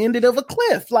narrow ended of a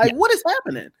cliff. Like, what is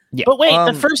happening? Yeah. But wait,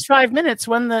 the first 5 minutes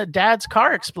when the dad's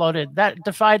car exploded, that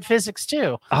defied physics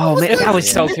too. Oh man, that was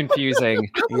so confusing.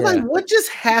 I was like, what just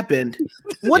happened?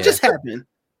 What just happened?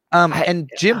 And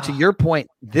Jim, to your point,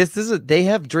 they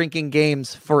have drinking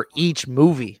games for each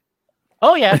movie.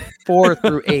 Oh yeah, 4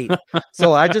 through 8.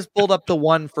 So I just pulled up the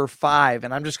one for 5,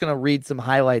 and I'm just gonna read some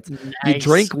highlights. Nice. You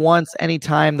drink once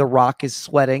anytime the Rock is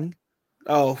sweating.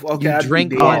 Oh, okay. You I'd be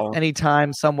drink dead. once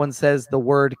anytime someone says the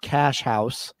word cash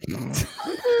house.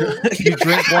 You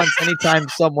drink once anytime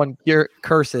someone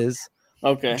curses.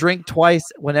 Okay. Drink twice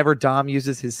whenever Dom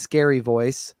uses his scary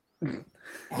voice.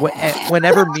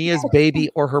 Whenever Mia's baby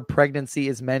or her pregnancy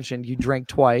is mentioned, you drink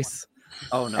twice.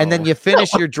 Oh no. And then you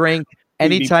finish your drink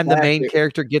anytime the main plastic.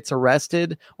 character gets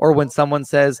arrested, or when someone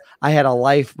says, I had a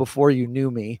life before you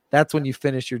knew me. That's when you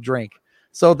finish your drink.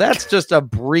 So that's just a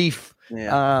brief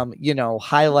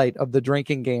highlight of the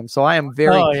drinking game. So I am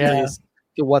very curious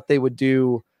to what they would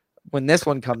do when this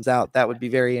one comes out. That would be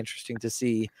very interesting to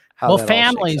see how Well, that all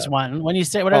family's shakes out. one. When you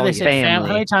say whatever they say, family.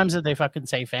 how many times did they fucking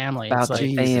say family? About It's like,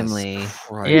 the family.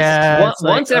 Christ. yeah, it's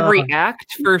like, Once every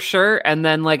act for sure, and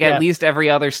then like Yeah. at least every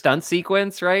other stunt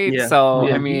sequence, right? Yeah. So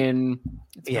Yeah. I mean,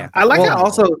 Yeah. I like Well, how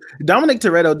also Dominic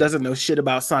Toretto doesn't know shit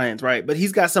about science, right? But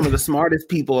he's got some of the smartest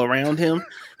people around him.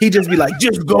 He just be like,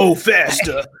 just go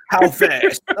faster. How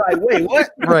fast? Like, wait, what?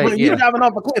 Right, When yeah. you're driving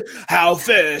off a cliff, how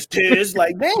fast is?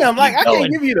 Like, damn, like I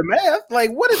can't give you the math.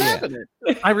 Like, what is Yeah. happening?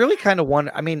 I really kind of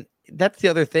wonder. I mean, that's the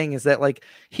other thing is that like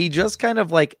he just kind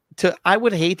of like I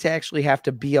would hate to actually have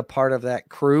to be a part of that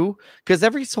crew because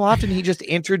every so often he just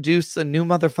introduced a new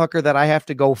motherfucker that I have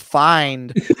to go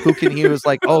find who can. He was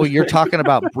like, "Oh, you're talking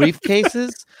about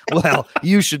briefcases? Well,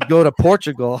 you should go to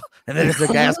Portugal and then just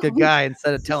like ask a guy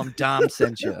instead of tell him Dom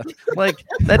sent you." Like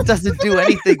that doesn't do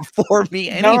anything for me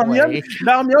anyway.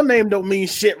 Dom, your name don't mean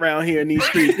shit around here in these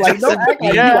streets. Like, don't Doesn't act like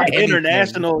mean you are anything.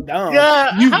 international, Dom.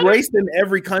 Yeah, You've raced in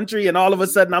every country, and all of a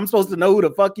sudden, I'm supposed to know who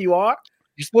the fuck you are.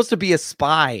 You're supposed to be a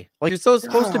spy. Like you're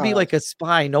supposed to be like a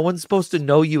spy. No one's supposed to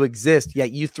know you exist,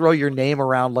 yet you throw your name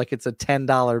around like it's a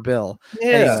 $10 bill.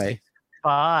 Anyway,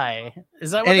 Bye.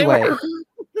 Is that what Anyway. they were?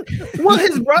 Well,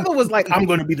 his brother was like, I'm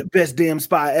going to be the best damn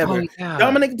spy ever. oh, yeah.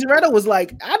 Dominic Toretto was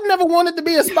like, I never wanted to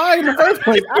be a spy in the first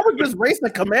place. I was just racing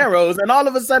Camaros, and all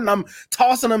of a sudden I'm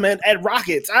tossing them at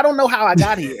rockets. I don't know how I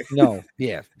got here. no,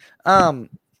 yeah.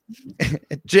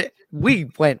 We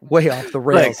went way off the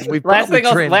rails. Look, We last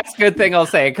probably good thing I'll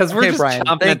say because we're Okay, just Brian,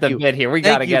 chomping thank at the you. bit here. We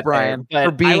Thank gotta you, get Brian, there.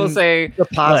 for But I will being say the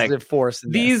positive force.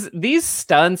 In this. these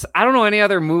stunts. I don't know any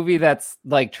other movie that's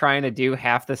like trying to do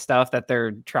half the stuff that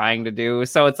they're trying to do.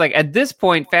 So it's like at this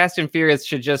point, Fast and Furious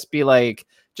should just be like.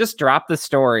 Just drop the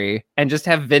story and just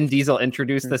have Vin Diesel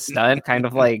introduce the stunt, kind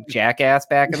of like Jackass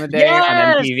back in the day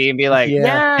Yes! on MTV, and be like,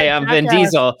 Yeah. "Hey, I'm Vin Jackass.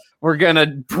 Diesel. We're gonna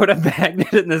put a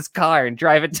magnet in this car and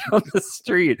drive it down the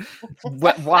street.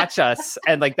 Watch us."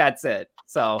 And like that's it.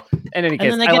 So, in any And case,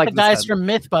 then they I get like the guys stunt. from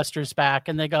MythBusters back,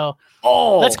 and they go,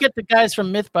 Oh, "Let's get the guys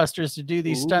from MythBusters to do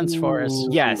these stunts for us."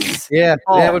 yes. yeah,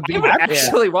 Oh, that would be. I would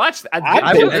actually watch.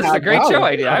 I Dude, would. this is a great show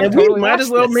idea. I would And totally we might watch as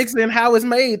well this. mix in how it's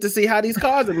made to see how these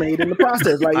cars are made in the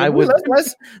process. Like, I would-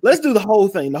 let's do the whole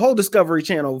thing, the whole Discovery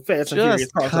Channel Fast and Furious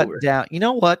Just cut crossover. down. You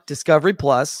know what? Discovery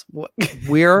Plus.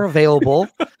 We're available.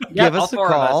 Yeah, Give all us a four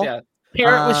of us, call. yeah.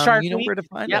 Pair it with Shark You know Week. where to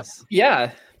find Yep. us.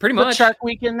 Yeah, pretty Put much. Shark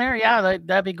Week in there. Yeah,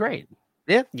 that'd be great.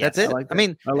 Yeah, Yes, that's it. I like I that.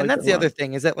 mean, I like and that's that the a other lot.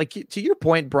 thing is that, like, to your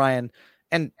point, Brian,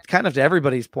 and kind of to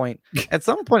everybody's point, at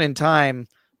some point in time,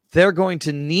 they're going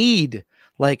to need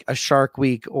like a Shark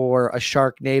Week or a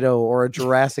Sharknado or a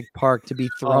Jurassic Park to be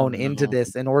thrown into no.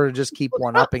 this in order to just keep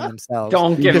one upping themselves.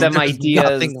 Don't give Because them there's ideas.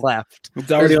 Nothing left.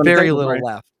 It's already There's on the very table, little right?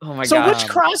 left. Oh my So god. which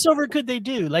crossover could they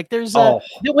do? Like, there's Oh.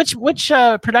 which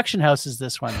production house is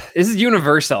this one? This is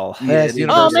Universal. Yeah, Yes, it is.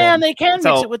 Universal. Oh man, they can mix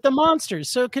So- it with the monsters.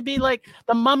 So it could be like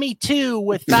the Mummy 2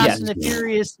 with Fast Yes. and the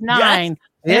Furious 9. And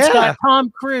Yeah. It's got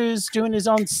Tom Cruise doing his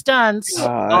own stunts,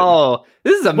 Oh,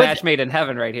 this is a With- match made in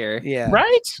heaven right here. Yeah,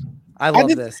 right? I love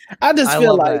just- this. I just I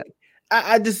feel love like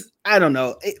I don't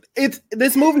know. It's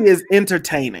this movie is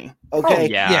entertaining. Okay. Oh,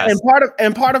 yeah. Yes.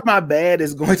 And part of my bad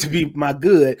is going to be my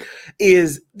good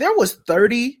is there was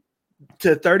 30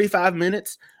 to 35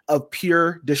 minutes of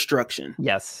pure destruction.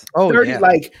 Yes. Oh 30, yeah.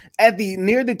 like at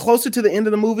the closer to the end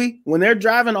of the movie, when they're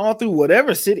driving all through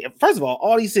whatever city. First of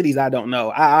all these cities I don't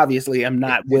know. I obviously am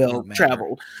not It well don't matter.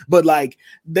 traveled, but like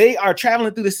they are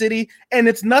traveling through the city and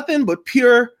it's nothing but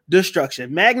pure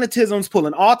destruction. Magnetism's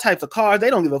pulling all types of cars. They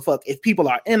don't give a fuck if people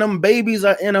are in them, babies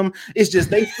are in them. It's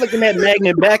just they flicking that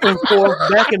magnet back and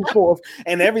forth,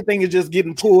 and everything is just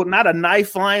getting pulled. Not a knife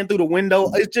flying through the window.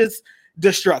 It's just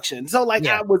destruction. So like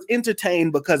Yeah. I was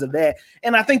entertained because of that.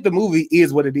 And I think the movie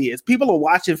is what it is. People are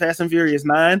watching Fast and Furious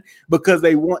 9 because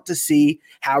they want to see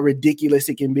how ridiculous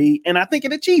it can be. And I think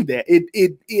it achieved that. It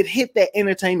hit that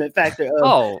entertainment factor of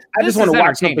Oh, I just this want is to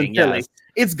watch something entertaining, silly. yes.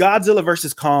 It's Godzilla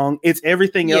versus Kong. It's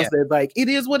everything else Yeah. that like it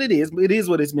is what it is. It is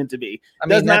what it's meant to be. I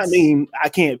Does mean, not that's- mean I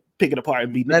can't pick it apart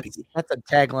and be That's nitpicky. a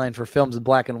tagline for Films in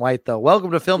Black and White, though.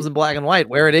 Welcome to Films in Black and White,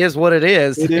 where it is what it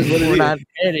is. It is what it We're is. not-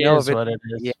 It You know, is if it- what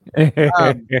it is.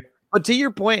 Um, But to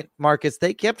your point, Marcus,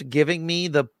 they kept giving me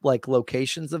the like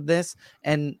locations of this,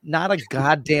 and not a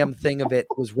goddamn thing of it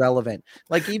was relevant.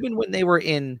 Like even when they were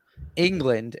in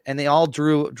England and they all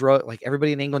drove like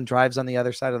everybody in England drives on the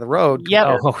other side of the road.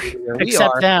 Yep.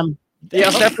 Except them. Yeah,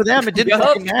 except for them, it didn't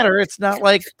fucking matter. It's not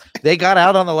like they got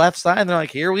out on the left side and they're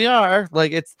like, "Here we are."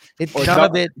 Like it's none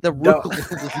of it. The rule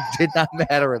did not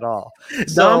matter at all.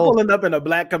 So I'm pulling up in a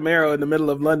black Camaro in the middle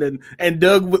of London, and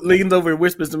Doug leans over and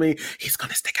whispers to me, "He's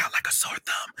gonna stick out like a sore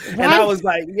thumb." And I was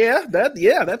like,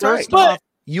 that's right." But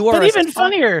you are even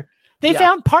funnier. They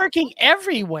found parking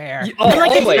everywhere.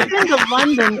 Like if you've been to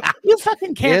London, you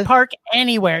fucking can't park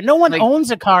anywhere. No one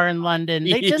owns a car in London.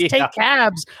 They just take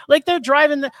cabs. Like they're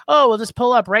driving we'll just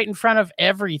pull up right in front of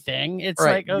everything. It's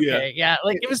like, okay,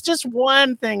 like it was just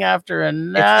one thing after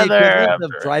another. It's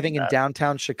of driving in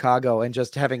downtown Chicago and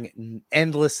just having an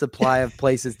endless supply of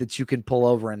places that you can pull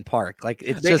over and park. Like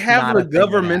it's they just have not a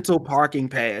governmental parking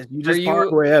pass. You just park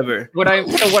wherever. What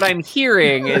I'm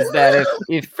hearing is that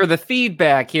if for the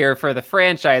feedback here for the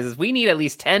franchises, we need at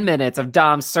least 10 minutes of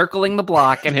Dom circling the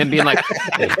block and him being like,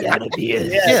 "There's gotta be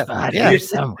a spot here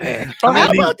somewhere." How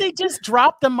about they just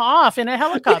drop them off in a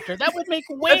helicopter? That would make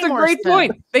way That's a more great sense.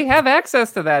 point. They have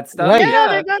access to that stuff. Right.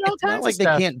 Yeah, they got all It's not kinds like of they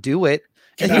stuff. can't do it.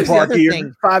 And Can I here's the park other here?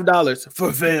 thing. $5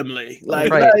 for family. Like,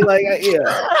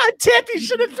 Tip, you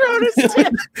should have thrown his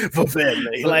tip. for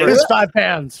family. Like, Like, it's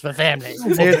 £5 for family.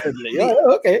 for family.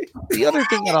 Oh, okay. The other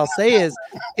thing that I'll say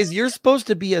is you're supposed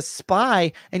to be a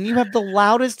spy and you have the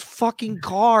loudest fucking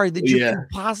car that you can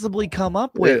possibly come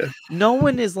up with. Yeah. No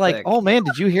one is like, "Oh man,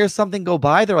 did you hear something go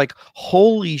by?" They're like,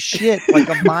 "Holy shit," like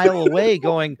a mile away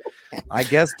going, "I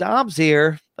guess Dom's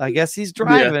here. I guess he's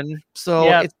driving." So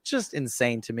it's just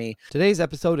insane to me. Today's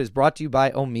episode is brought to you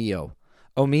by Omio.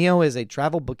 Omio is a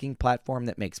travel booking platform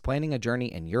that makes planning a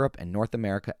journey in Europe and North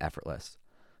America effortless.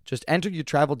 Just enter your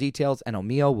travel details and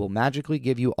Omio will magically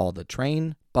give you all the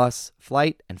train, bus,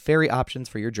 flight, and ferry options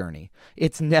for your journey.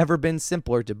 It's never been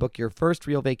simpler to book your first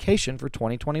real vacation for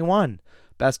 2021.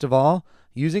 Best of all,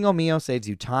 using Omio saves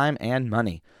you time and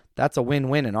money. That's a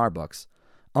win-win in our books.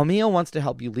 Omio wants to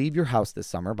help you leave your house this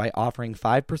summer by offering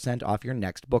 5% off your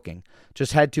next booking.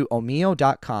 Just head to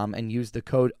omio.com and use the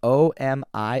code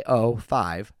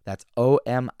OMIO5, that's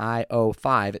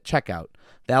OMIO5 at checkout.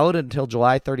 Valid until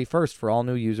July 31st for all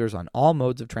new users on all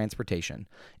modes of transportation.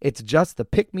 It's just the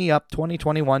pick-me-up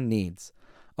 2021 needs.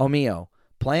 Omio.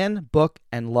 Plan, book,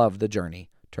 and love the journey.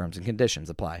 Terms and conditions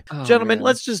apply. Gentlemen,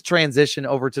 let's just transition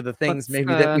over to the things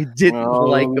that we didn't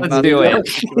like about the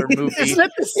particular movie. Isn't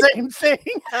it the same thing?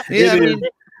 Yeah, I mean,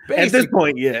 at this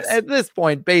point, yes. At this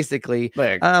point, basically.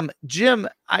 Jim,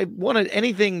 I wanted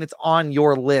anything that's on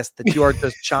your list that you are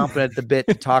just chomping at the bit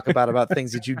to talk about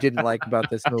things that you didn't like about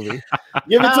this movie.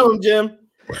 Give it to him, Jim.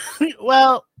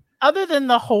 Well, other than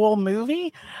the whole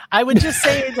movie, I would just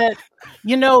say that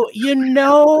you know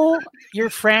your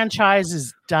franchise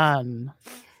is done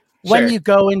when you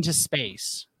go into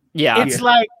space. Yeah. It's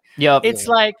like it's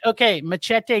like, okay,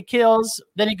 Machete kills,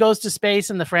 then he goes to space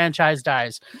and the franchise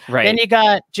dies. Right. Then you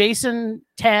got Jason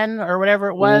 10 or whatever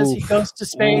it was. He goes to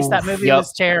space. That movie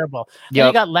was terrible. Then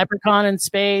you got Leprechaun in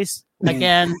space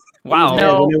again.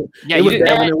 Wow. It was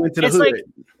bad when it went to the hood.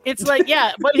 It's like,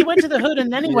 but he went to the hood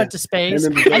and then he went to space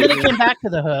and then he came back to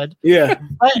the hood. Yeah.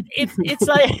 But it's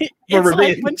like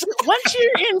once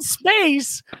you're in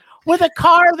space with a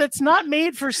car that's not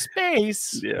made for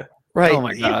space. Yeah. Right. Oh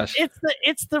my gosh.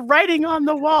 It's the writing on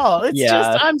the wall. It's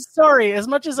just, I'm sorry. As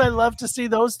much as I love to see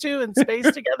those two in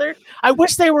space together, I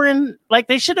wish they were in, like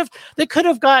they could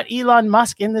have got Elon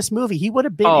Musk in this movie. He would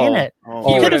have been in it.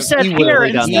 He could have said here,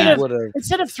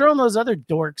 instead of throwing those other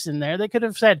dorks in there, they could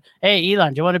have said, "Hey,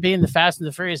 Elon, do you want to be in the Fast and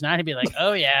the Furious 9?" He'd be like,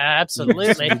 "Oh yeah,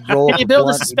 absolutely." Can you build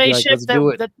a spaceship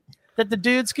that the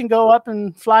dudes can go up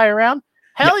and fly around?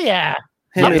 Hell yeah.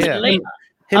 Him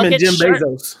and Jim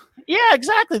Bezos. Yeah,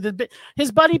 exactly.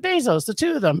 His buddy Bezos, the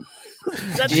two of them.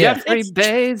 Jeffrey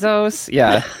Bezos.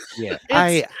 Yeah.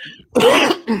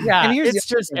 And here's it's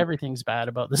just everything's bad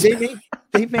about this.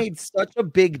 They made such a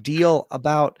big deal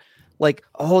about like,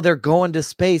 oh, they're going to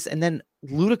space, and then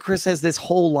Ludacris has this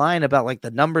whole line about like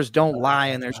the numbers don't lie,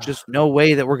 and there's just no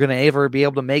way that we're gonna ever be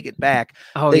able to make it back.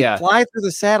 They fly through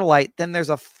the satellite, then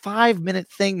there's a 5-minute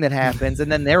thing that happens,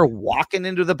 and then they're walking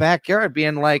into the backyard,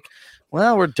 being like,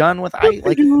 "Well, we're done with ice."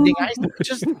 Like,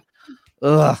 just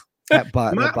my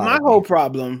whole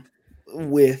problem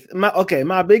with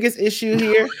my biggest issue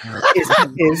here is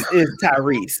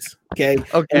Tyrese. Okay.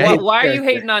 Why are you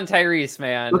hating on Tyrese,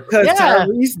 man? Because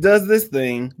Tyrese does this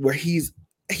thing where he's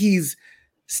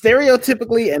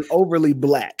stereotypically and overly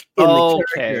black in the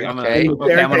character, I'm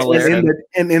gonna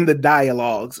in the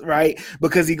dialogues, right?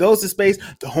 Because he goes to space.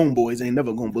 The homeboys ain't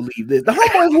never gonna believe this. The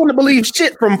homeboys want to believe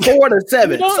shit from 4 to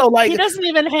 7. So like, he doesn't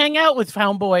even hang out with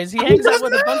homeboys. He hangs out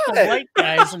with a bunch of white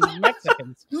guys and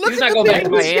Mexicans. He's not going back to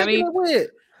Miami.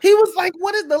 He was like,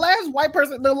 what is the last black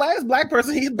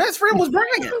person, his best friend was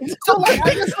Brian. So like,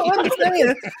 I just don't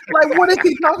understand. Like, what is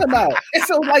he talking about? And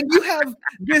so like, you have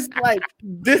this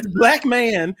black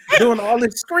man doing all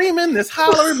this screaming, this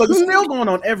hollering, but still going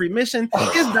on every mission.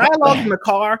 His dialogue in the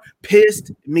car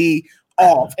pissed me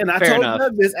off. And I told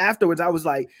her this afterwards. I was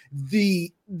like,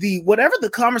 the whatever the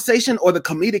conversation or the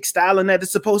comedic styling that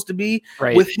is supposed to be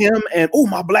with him and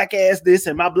my black ass this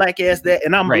and my black ass that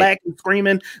and I'm black and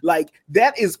screaming, like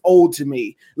that is old to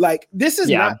me. Like this is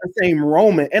not the same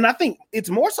Roman. And I think it's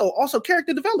more so also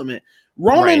character development.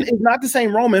 Roman is not the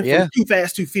same Roman from Too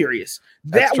Fast, Too Furious.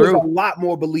 That was a lot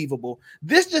more believable.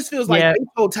 This just feels like they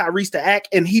told Tyrese to act,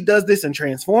 and he does this in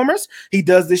Transformers. He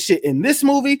does this shit in this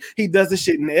movie. He does this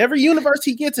shit in every universe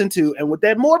he gets into. And with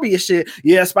that Morbius shit,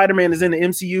 Spider-Man is in the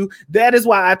MCU. That is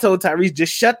why I told Tyrese,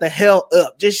 just shut the hell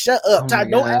up. Just shut up.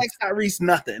 Don't ask Tyrese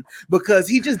nothing, because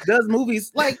he just does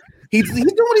movies like he's doing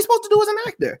what he's supposed to do as an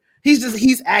actor.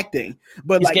 He's acting,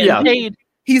 but he's getting paid.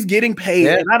 He's getting paid,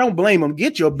 and I don't blame him.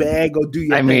 Get your bag, go do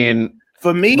your thing. Mean,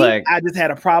 for me, I just had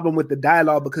a problem with the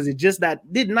dialogue because it just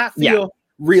did not feel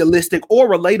realistic or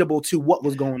relatable to what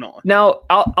was going on. Now,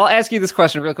 I'll ask you this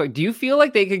question real quick. Do you feel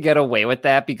like they could get away with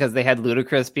that because they had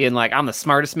Ludacris being like, "I'm the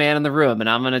smartest man in the room, and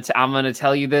I'm gonna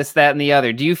tell you this, that, and the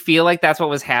other"? Do you feel like that's what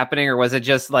was happening, or was it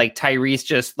just like Tyrese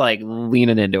just like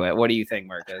leaning into it? What do you think,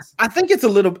 Marcus? I think it's a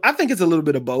little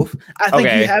bit of both. I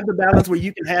think you have the balance where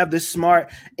you can have this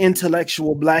smart,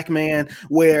 intellectual black man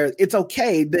where it's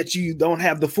okay that you don't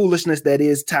have the foolishness that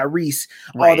is Tyrese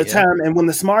all the time. And when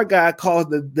the smart guy calls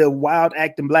the wild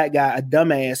acting black guy a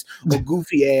dumbass or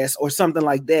goofy ass or something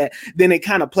like that, then it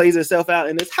kind of plays itself out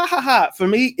and it's ha ha ha. For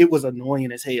me, it was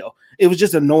annoying as hell. It was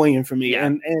just annoying for me,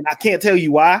 and I can't tell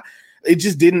you why. It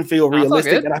just didn't feel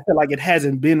realistic, and I feel like it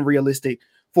hasn't been realistic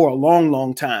for a long,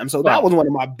 long time. So that was one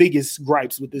of my biggest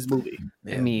gripes with this movie.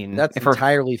 I mean, that's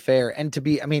entirely fair. And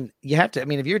you have to,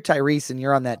 if you're Tyrese and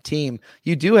you're on that team,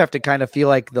 you do have to kind of feel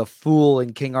like the fool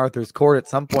in King Arthur's court at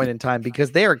some point in time,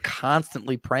 because they are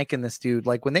constantly pranking this dude.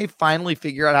 Like when they finally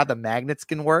figure out how the magnets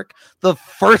can work, the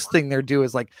first thing they're do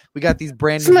is like, we got these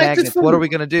brand new magnets. What are we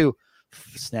going to do?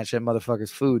 Snatch that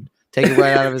motherfucker's food. Take it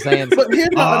right out of his hands. Look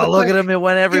at him. It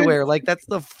went everywhere. Like that's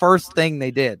the first thing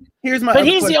they did. But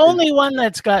he's the only one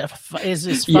that's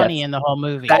is funny in the whole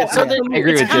movie. I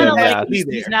agree with you. Like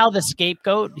he's now the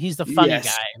scapegoat. He's the funny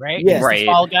guy, right? Yes. He's the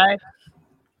fall guy.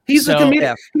 He's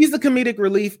the comedic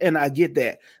relief, and I get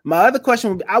that. My other question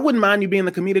would be, I wouldn't mind you being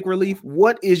the comedic relief.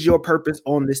 What is your purpose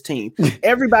on this team?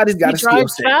 Everybody's got a skill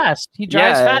set. He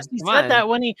drives fast. He said that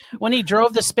when he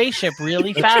drove the spaceship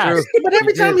really fast. But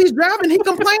every time he's driving, he's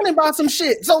complaining about some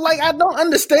shit. So like, I don't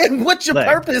understand what's your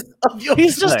purpose of your.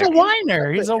 He's just a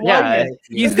whiner. He's a whiner.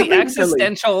 He's the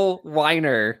existential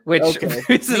whiner, which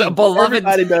this is a beloved.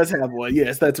 Everybody does have one.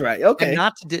 Yes, that's right. Okay,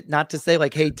 and not to say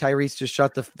like, hey Tyrese, just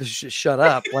shut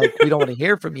up. Like we don't want to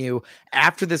hear from you.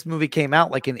 After this movie came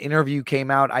out, like an interview came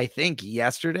out, I think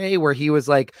yesterday, where he was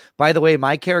like, by the way,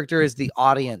 my character is the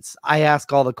audience. I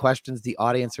ask all the questions the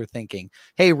audience are thinking.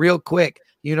 Hey, real quick,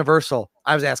 Universal,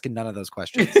 I was asking none of those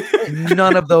questions.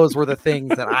 None of those were the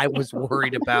things that I was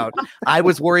worried about. I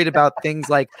was worried about things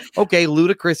like, okay,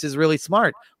 Ludacris is really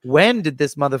smart. When did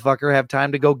this motherfucker have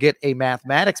time to go get a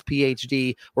mathematics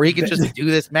PhD where he could just do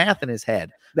this math in his head?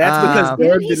 That's because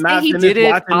Derb did not finish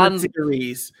watching the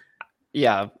series.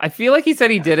 Yeah, I feel like he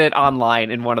said he did it online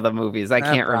in one of the movies. I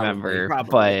can't remember, but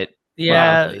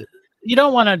probably. You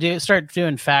don't want to start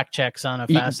doing fact checks on a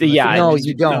fast. No,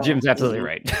 you don't. Jim's absolutely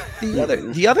right.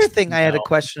 The other thing I had a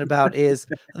question about is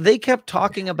they kept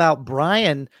talking about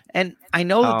Brian, and I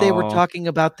know that they were talking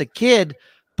about the kid,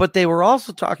 but they were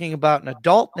also talking about an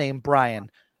adult named Brian.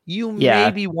 You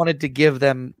maybe wanted to give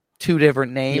them two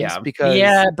different names because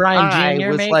Brian Jr.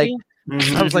 was maybe? like,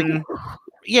 I was like,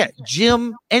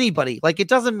 Jim, anybody. Like it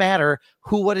doesn't matter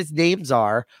what his names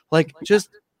are. Like just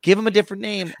give him a different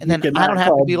name, and then I don't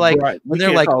have to be like when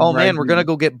they're like, "Oh man, we're gonna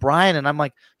go get Brian," and I'm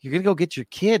like, "You're gonna go get your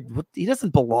kid? He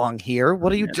doesn't belong here.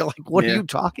 What are you like? What are you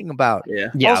talking about?" Yeah.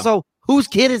 Also, whose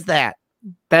kid is that?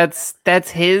 That's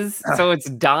his. So it's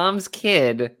Dom's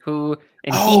kid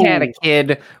he had a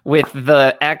kid with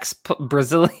the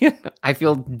ex-Brazilian. I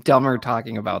feel dumber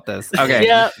talking about this. Okay.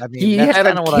 Yeah. He had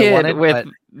a kid with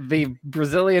the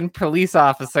Brazilian police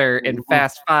officer in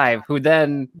Fast 5 who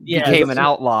then became an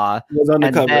outlaw. And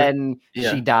then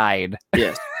she died.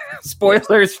 Yes.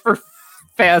 Spoilers for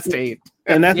Fast 8.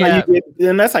 And that's how you get.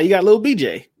 And that's how you got little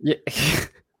BJ. Yeah.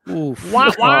 Oof.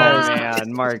 Wah, Oh wah.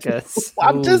 man, Marcus.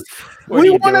 I'm just. What are We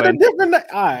you wanted a doing? different.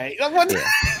 All right.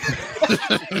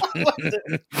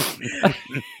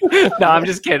 No, I'm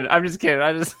just kidding. I just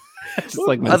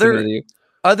like messing with you.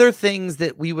 Other things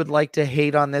that we would like to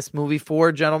hate on this movie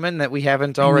for, gentlemen, that we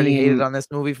haven't already hated on this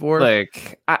movie for.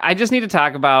 Like, I just need to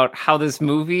talk about how this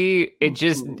movie, it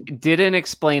just didn't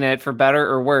explain it for better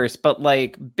or worse. But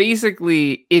like,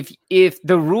 basically, if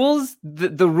the rules,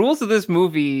 the rules of this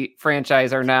movie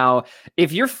franchise are now,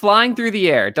 if you're flying through the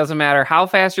air, it doesn't matter how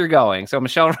fast you're going. So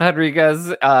Michelle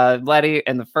Rodriguez, Letty,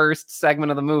 in the first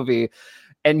segment of the movie,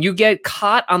 and you get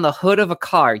caught on the hood of a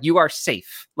car, you are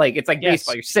safe. Like, it's like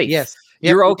baseball, you're safe. Yes.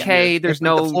 You're Yep. okay. There's It's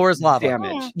like no the floor is lava.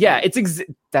 damage. Yeah, it's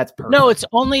that's perfect. No, it's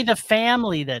only the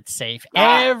family that's safe.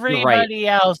 Everybody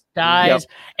else dies.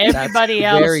 That's Everybody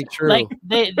else, very true. like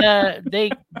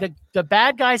the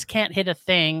bad guys can't hit a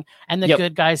thing, and the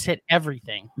good guys hit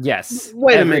everything. Yes.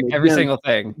 Wait a minute, Every Jim. single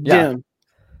thing. Yeah. Jim,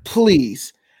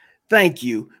 please. Thank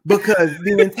you. Because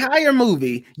the entire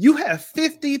movie, you have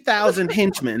 50,000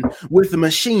 henchmen with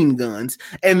machine guns,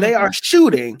 and they are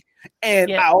shooting.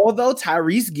 And although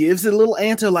Tyrese gives a little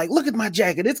answer like, look at my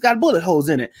jacket, it's got bullet holes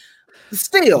in it.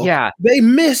 Still, they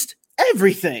missed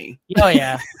everything. Oh,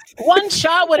 yeah. One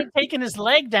shot would have taken his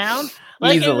leg down.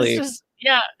 Like, easily. It was just,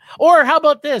 Or how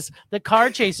about this? The car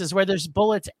chases where there's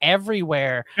bullets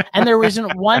everywhere, and there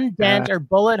isn't one dent or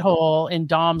bullet hole in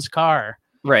Dom's car.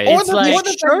 Right. Or It's the like, more the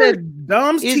fact that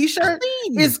Dom's t-shirt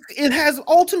it has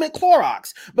ultimate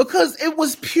Clorox because it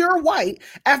was pure white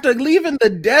after leaving the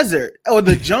desert or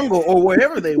the jungle or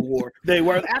wherever they were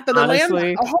after the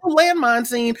Honestly, a whole landmine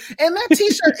scene, and that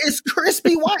t-shirt is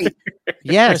crispy white.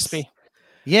 Yes. Crispy.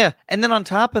 Yeah. And then on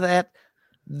top of that,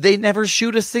 they never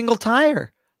shoot a single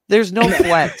tire. There's no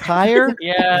flat tire.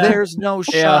 Yeah. There's no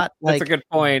shot that's like a good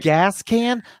point. gas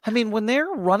can. I mean, when they're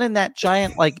running that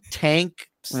giant like tank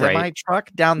semi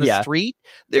truck down the street,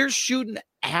 they're shooting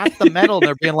at the metal. And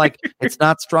they're being like, it's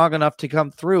not strong enough to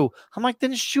come through. I'm like,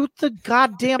 then shoot the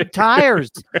goddamn tires.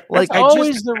 Like, That's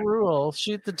always the rule.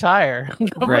 Shoot the tire.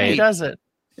 Nobody does it.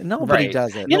 Nobody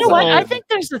does it. You know what? I think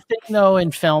there's a thing though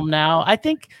in film now. I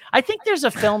think there's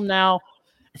a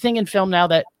thing in film now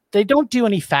that they don't do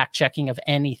any fact checking of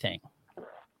anything.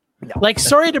 No. Like,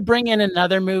 sorry to bring in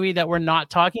another movie that we're not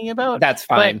talking about. That's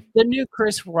fine. But the new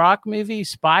Chris Rock movie,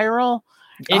 Spiral.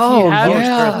 If you haven't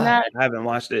seen that, I haven't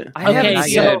watched it. I haven't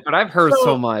seen it, but I've heard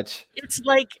so much. It's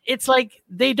like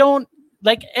they don't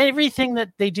like everything that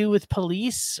they do with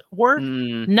police work.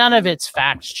 None of it's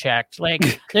fact checked.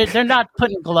 Like they're not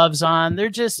putting gloves on. They're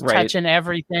just touching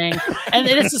everything. And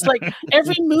it's just like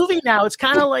every movie now. It's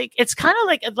kind of like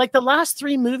the last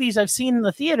 3 movies I've seen in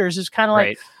the theaters is kind of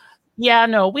like, yeah,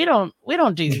 no, we don't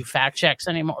do fact checks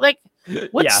anymore. Like,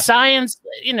 what's science?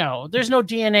 You know, there's no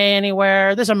DNA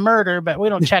anywhere. There's a murder, but we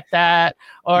don't check that.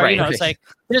 Or you know, it's like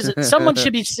someone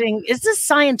should be saying, "Is this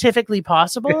scientifically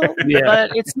possible?"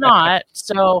 But it's not.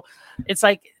 So it's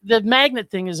like the magnet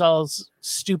thing is all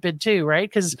stupid too, right?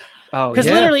 Because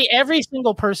literally every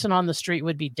single person on the street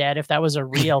would be dead if that was a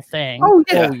real thing.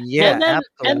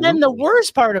 And then the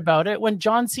worst part about it, when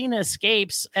John Cena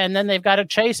escapes and then they've got to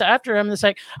chase after him, it's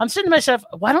like, I'm saying to myself,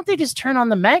 why don't they just turn on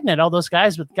the magnet, all those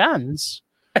guys with guns?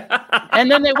 And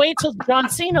then they wait till John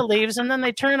Cena leaves and then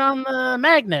they turn on the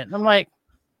magnet. I'm like,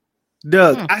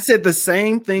 Doug, I said the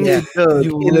same thing to Doug.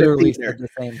 You literally said the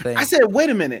same thing. I said,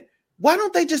 wait a minute. Why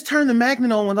don't they just turn the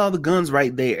magnet on with all the guns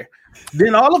right there?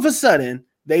 Then all of a sudden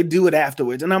they do it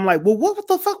afterwards. And I'm like, well, what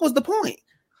the fuck was the point?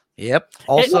 Yep.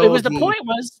 Also, it was the point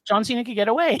was John Cena could get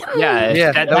away.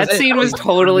 That scene was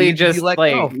totally just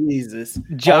like Jesus.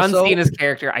 John Cena's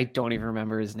character. I don't even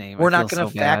remember his name. We're not going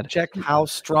to fact check how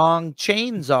strong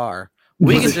chains are.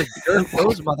 We can just jerk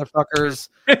those motherfuckers.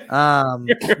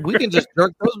 We can just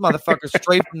jerk those motherfuckers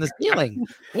straight from the ceiling.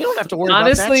 We don't have to worry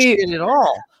about that shit at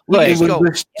all. It was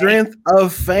the strength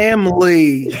of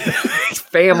family.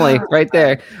 Family right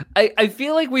there. I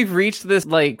feel like we've reached this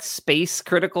like space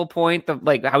critical point of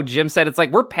like how Jim said, it's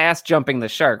like we're past jumping the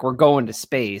shark. We're going to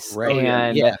space. Right.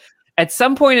 And at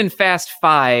some point in Fast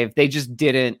 5, they just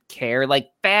didn't care.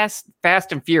 Like Fast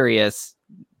and Furious,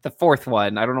 the 4th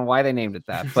one. I don't know why they named it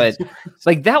that, but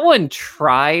like that one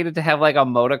tried to have like a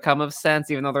modicum of sense,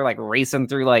 even though they're like racing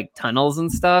through like tunnels and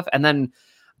stuff. And then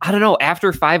I don't know,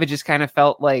 after 5, it just kind of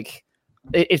felt like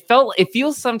it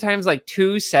feels sometimes like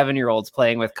 2 7-year-olds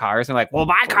playing with cars and like, well,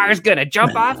 my car's gonna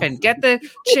jump off and get the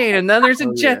chain, and then there's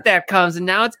a jet that comes and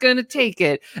now it's gonna take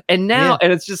it, and now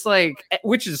and it's just like,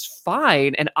 which is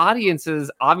fine, and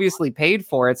audiences obviously paid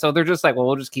for it, so they're just like, well,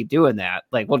 we'll just keep doing that.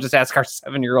 Like, we'll just ask our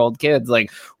 7-year-old kids,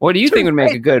 like, what do you think would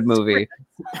make a good movie?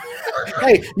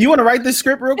 Hey, you want to write this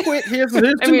script real quick? Here's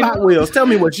two Hot Wheels. Tell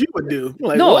me what you would do.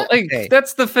 Like, no, what? like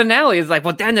that's the finale. Is like,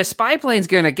 well, then the spy plane's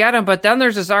gonna get him, but then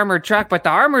there's this armored truck, but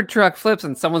the armored truck flips,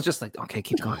 and someone's just like, okay,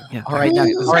 keep going. Yeah. All right,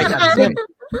 now,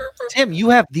 Tim, you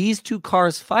have these two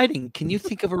cars fighting. Can you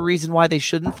think of a reason why they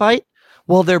shouldn't fight?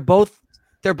 Well, they're both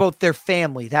their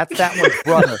family. That's that one's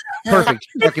brother. Perfect.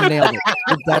 You fucking nailed it.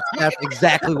 That's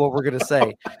exactly what we're gonna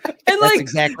say. And that's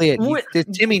exactly it.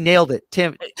 Timmy nailed it.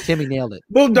 Timmy nailed it.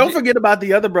 Well, don't forget about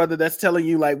the other brother that's telling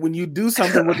you, like, when you do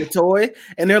something with the toy,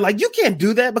 and they're like, you can't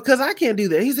do that because I can't do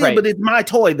that. He's saying, but it's my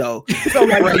toy though. So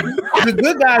like, the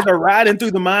good guys are riding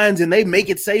through the mines and they make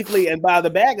it safely, and by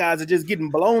the bad guys are just getting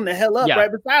blown the hell up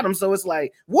right beside them. So it's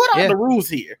like, what are the rules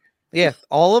here? Yeah,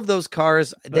 all of those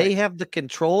cars, they have the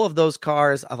control of those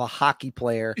cars of a hockey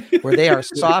player, where they are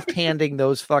soft handing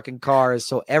those fucking cars,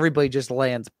 so everybody just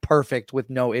lands perfect with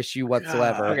no issue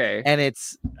whatsoever. Okay. And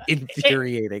it's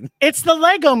infuriating. It's the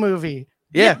Lego movie.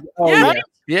 Yeah. Oh, The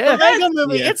Lego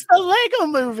movie. Yeah. It's the Lego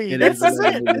movie. It's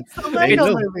the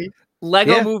Lego movie.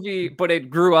 Lego movie, but it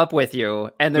grew up with you,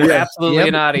 and there's absolutely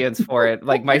an audience for it,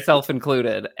 like myself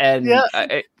included. And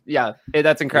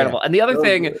that's incredible. And the other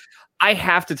thing I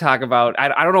have to talk about,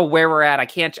 I don't know where we're at.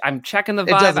 I'm checking the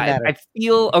vibe. I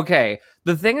feel okay.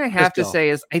 The thing I have to say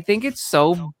is I think it's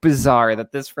so bizarre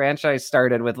that this franchise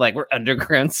started with like, we're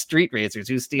underground street racers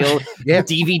who steal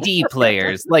DVD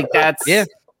players. Like that's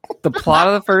the plot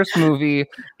of the first movie.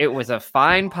 It was a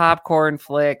fine popcorn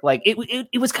flick. Like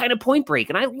it was kind of Point Break,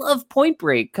 and I love Point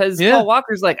Break because Paul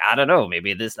Walker's like, I don't know,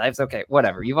 maybe this life's okay,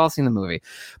 whatever. You've all seen the movie,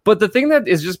 but the thing that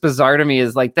is just bizarre to me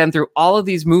is like, then through all of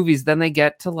these movies, then they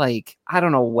get to like, I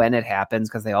don't know when it happens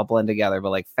because they all blend together, but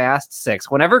like Fast 6,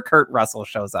 whenever Kurt Russell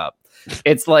shows up,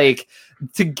 it's like,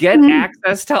 to get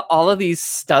access to all of these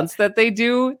stunts that they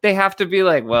do, they have to be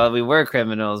like, well, we were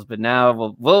criminals, but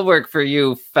now we'll work for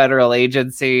you, federal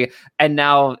agency. And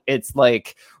now it's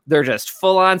like, they're just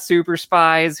full-on super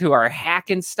spies who are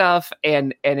hacking stuff,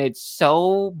 and it's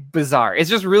so bizarre. It's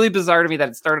just really bizarre to me that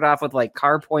it started off with like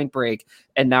Car Point Break,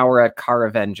 and now we're at Car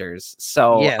Avengers.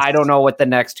 So I don't know what the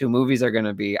next 2 movies are going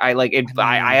to be.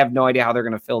 I have no idea how they're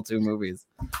going to fill 2 movies.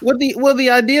 Well, the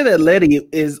idea that Letty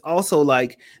is also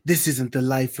like, this isn't the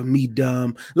life for me,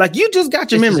 dumb. Like, you just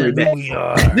got your memory back.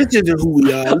 This isn't who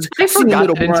we are. I forgot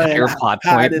that entire plot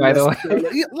point, by the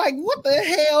way. Like, what the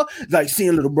hell? Like,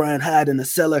 seeing little Brian hide in the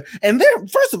cellar. And they're,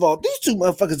 first of all, these 2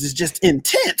 motherfuckers is just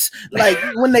intense. Like,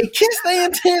 when they kiss, they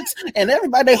intense. And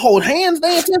everybody, they hold hands,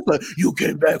 they intense. Like, you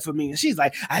came back for me. And she's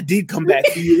like, I did come back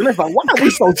for you. And it's like, why are we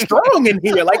so strong in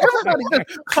here? Like, everybody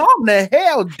just calm the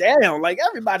hell down. Like,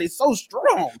 everybody's so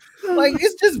strong. Like,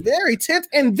 it's just very tense.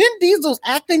 And Vin Diesel's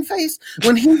acting face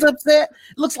when he's upset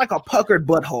looks like a puckered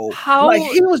butthole. Like,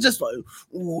 he was just like,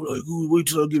 wait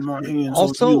till I get my hands.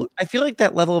 Also, I feel like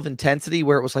that level of intensity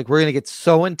where it was like, we're gonna get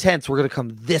so intense, we're gonna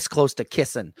come this close to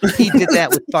kissing. He did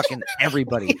that with fucking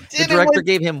everybody. The director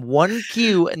gave him one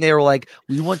cue, and they were like,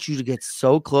 we want you to get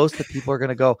so close that people are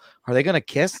gonna go, are they gonna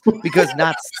kiss? Because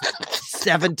not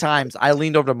 7 times. I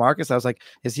leaned over to Marcus. I was like,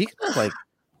 is he gonna like?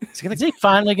 Is he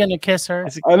finally going to kiss her?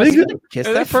 Is he gonna kiss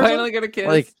that person? Finally going to kiss?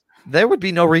 Like, there would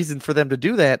be no reason for them to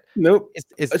do that. Nope.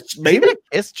 Is maybe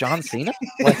kiss John Cena?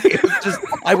 Like, it was just,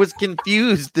 I was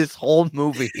confused this whole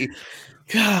movie.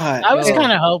 God, I was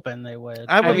kind of hoping they would.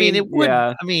 I mean, it would.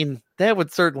 Yeah. I mean, that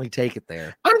would certainly take it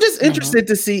there. I'm just interested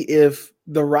to see if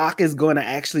The Rock is going to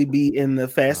actually be in the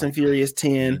Fast and Furious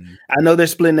 10. I know they're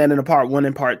splitting that into part 1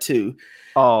 and part 2.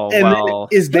 Oh, and well,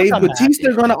 is Dave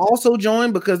Bautista going to also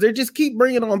join? Because they just keep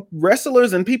bringing on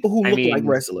wrestlers and people who look like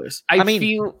wrestlers. I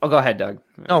feel. Oh, go ahead, Doug.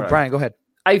 No, Brian, go ahead.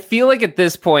 I feel like at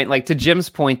this point, like to Jim's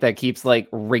point that keeps like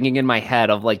ringing in my head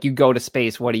of like, you go to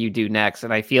space, what do you do next?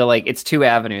 And I feel like it's 2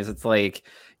 avenues. It's like,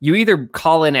 you either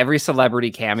call in every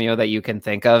celebrity cameo that you can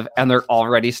think of, and they're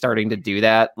already starting to do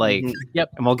that. Like,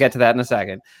 and we'll get to that in a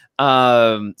second.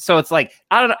 So it's like,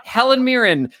 I don't know, Helen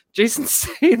Mirren, Jason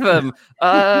Statham,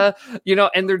 and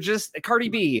they're just Cardi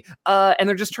B, and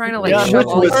they're just trying to like show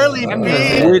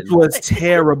which was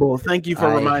terrible. Thank you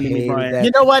for reminding me, Brian. You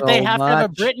know what? They have to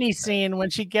have a Britney scene when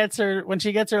she gets her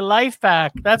life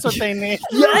back. That's what they need.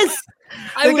 Yes.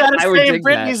 They got to save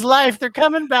Britney's life. They're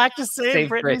coming back to save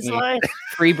Britney's life.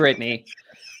 Free Britney.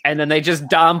 And then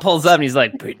Dom pulls up and he's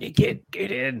like, Brittany, get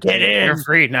in. You're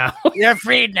free now. You're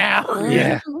free now.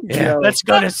 Yeah. Let's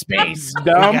go to space.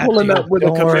 Dom got pulling you. up with a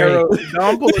Don't worry. Camaro.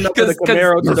 Dom pulling up with a 'Cause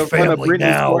Camaro to we're the front of family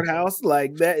Brittany's now. courthouse.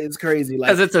 Like that is crazy. Like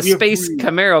Because it's a you're space free.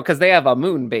 Camaro, because they have a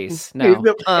moon base now.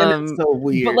 And it's so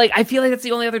weird. But like, I feel like that's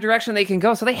the only other direction they can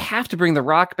go. So they have to bring The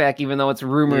Rock back, even though it's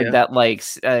rumored that like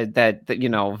that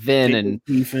Vin and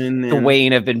beefing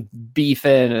Dwayne have been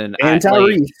beefing and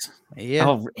Tyrese. Yeah.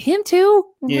 Oh, him too.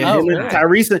 Yeah, Oh, him and really?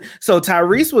 Tyrese. So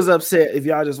Tyrese was upset. If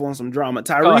y'all just want some drama,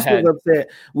 Tyrese ahead. was upset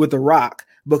with The Rock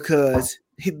because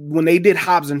when they did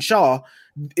Hobbs and Shaw,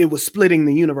 it was splitting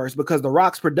the universe because The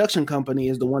Rock's production company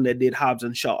is the one that did Hobbs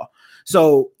and Shaw.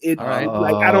 So like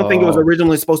I don't think it was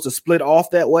originally supposed to split off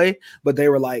that way, but they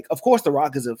were like, of course, The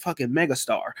Rock is a fucking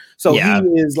megastar. So he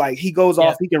is like he goes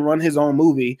off, he can run his own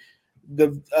movie.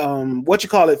 The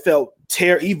felt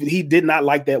he did not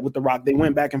like that with The Rock. They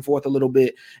went back and forth a little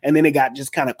bit, and then it got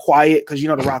just kind of quiet because The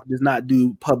Rock does not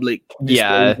do public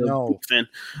displays of beefing.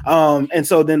 And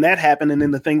so then that happened, and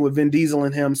then the thing with Vin Diesel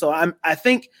and him. So I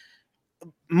think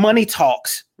money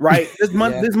talks, right? This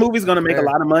movie's going to make a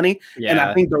lot of money, and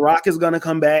I think The Rock is going to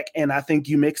come back, and I think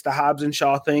you mix the Hobbs and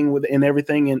Shaw thing with and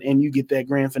everything, and you get that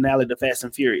grand finale to Fast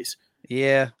and Furious.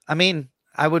 Yeah. I mean,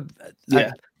 I would.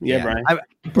 Brian.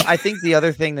 I think the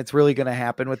other thing that's really going to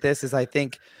happen with this is I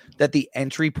think that the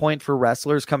entry point for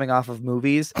wrestlers coming off of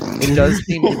movies, it does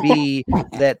seem to be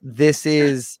that this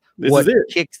is what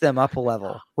kicks them up a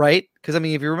level, right? Because I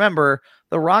mean, if you remember,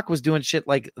 The Rock was doing shit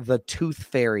like the Tooth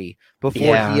Fairy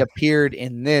before he appeared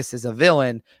in this as a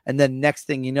villain, and then next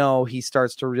thing you know, he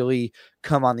starts to really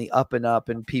come on the up and up,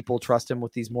 and people trust him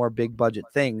with these more big budget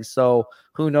things. So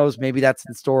who knows? Maybe that's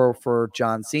in store for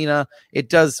John Cena. It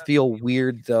does feel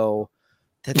weird though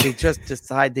that they just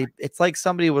decide it's like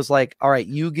somebody was like, all right,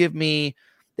 you give me.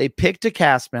 They picked a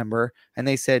cast member and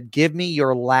they said, give me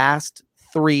your last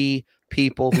 3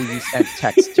 people who you sent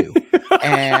text to.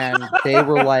 And they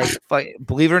were like,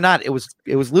 believe it or not, it was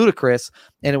Ludacris,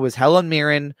 and it was Helen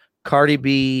Mirren, Cardi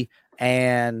B,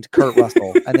 and Kurt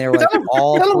Russell, and they were like,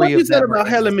 all tell 3 what of you said them about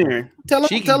Helen Mirren. Tell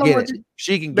she him can get what it.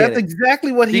 She can get That's it.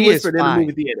 exactly what he She whispered in the fine.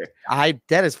 movie theater.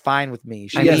 That is fine with me.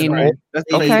 I mean, That's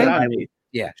the okay. thing that I mean.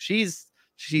 Yeah, she's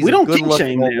We a don't good kink looking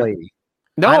shame old now. lady.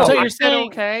 No, So I you're said saying-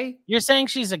 okay. You're saying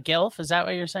she's a gilf? Is that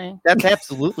what you're saying? That's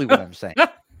absolutely what I'm saying.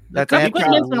 That's You put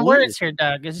absolutely in words here,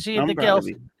 Doug. Is she I'm the proud of gilf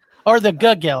you. or the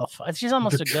good gilf? She's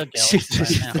almost a good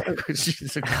gilf.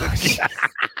 she's a good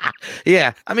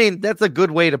yeah, I mean, that's a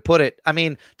good way to put it. I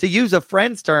mean, to use a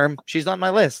friend's term, she's on my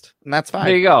list, and that's fine.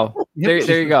 There you go. There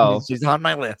you go. She's on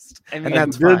my list, I and mean,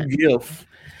 that's Good fine. gift.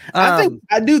 I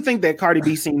do think that Cardi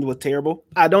B scene was terrible.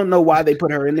 I don't know why they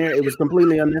put her in there. It was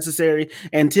completely unnecessary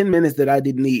and 10 minutes that I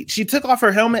didn't need. She took off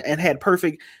her helmet and had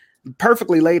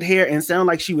perfectly laid hair and sounded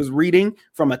like she was reading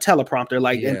from a teleprompter,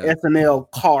 like an SNL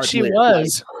card. She list.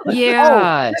 was.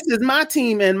 Yeah. This is my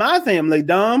team and my family,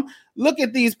 Dom. Look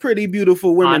at these pretty,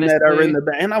 beautiful women that are in the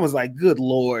back. And I was like, good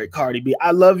Lord, Cardi B.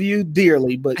 I love you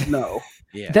dearly, but no.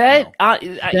 Yeah, That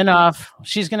Spin-off.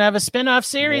 She's gonna have a spin-off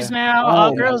series now.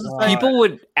 All girls. It's like, people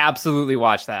would absolutely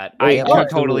watch that. Yeah, I absolutely.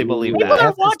 totally believe people that.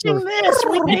 are watching this.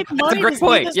 We made money great to see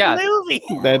point, this yeah. movie.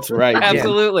 That's right.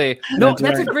 Absolutely. No,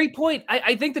 that's right. a great point.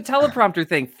 I think the teleprompter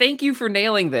thing, thank you for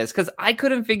nailing this, because I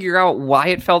couldn't figure out why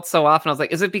it felt so off. And I was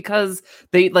like, is it because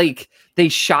they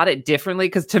shot it differently?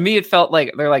 Because to me, it felt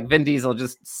like they're like, Vin Diesel,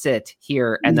 just sit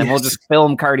here and then we'll just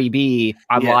film Cardi B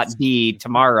on lot B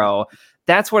tomorrow.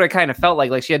 That's what it kind of felt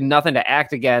like. Like she had nothing to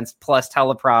act against, plus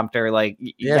teleprompter. Like,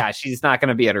 yeah she's not going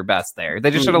to be at her best there. They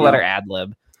just should have let her ad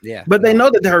lib. Yeah, But they know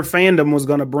that her fandom was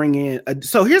going to bring in.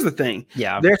 So here's the thing.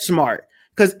 Yeah. They're smart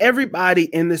because everybody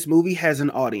in this movie has an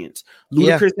audience.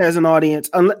 Ludacris has an audience,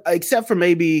 except for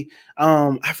maybe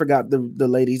I forgot the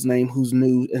lady's name who's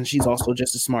new, and she's also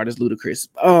just as smart as Ludacris.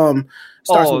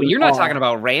 You're not talking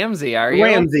about Ramsey, are you?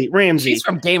 Ramsey. She's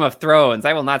from Game of Thrones.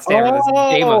 I will not stand for this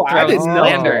Game of I Thrones didn't know.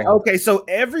 slander. Okay, so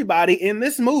everybody in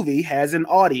this movie has an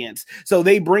audience. So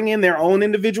they bring in their own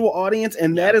individual audience,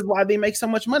 and that is why they make so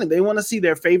much money. They want to see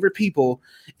their favorite people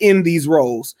in these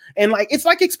roles. And it's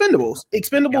like Expendables.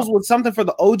 Expendables was something for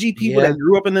the OG people that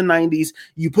grew up in the 90s.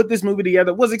 You put this movie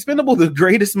together. Was Expendable the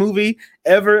greatest movie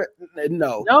ever?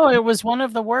 No. No, it was one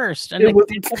of the worst, and it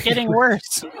kept getting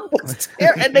worse.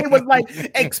 And they was like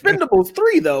Expendables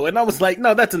 3 though, and I was like,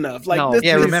 no, that's enough. Like, No. this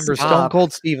yeah. is- Remember, Stone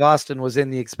Cold Steve Austin was in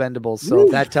the Expendables, so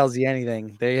if that tells you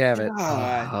anything, there you have it.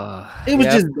 God. It was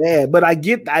just bad, but I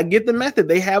get the method.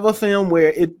 They have a film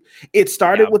where it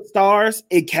started with stars,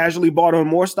 it casually brought on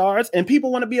more stars, and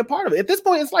people want to be a part of it. At this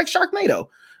point, it's like Sharknado.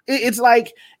 It's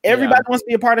like everybody wants to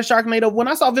be a part of Sharknado. When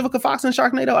I saw Vivica Fox in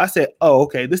Sharknado, I said, "Oh,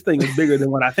 okay, this thing is bigger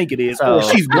than what I think it is." So,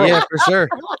 she's broke. Yeah, for sure.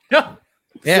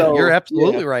 Yeah, So, you're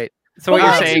absolutely right. So what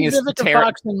Well, you're saying is Vivica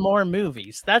Fox in more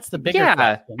movies. That's the bigger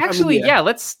question. actually,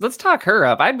 let's talk her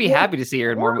up. I'd be happy to see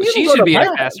her in more movies. She Even should be in a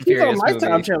Lifetime- Fast and she's on Furious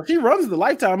Lifetime movie. channel. She runs the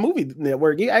Lifetime movie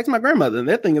network. You ask my grandmother, and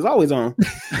that thing is always on.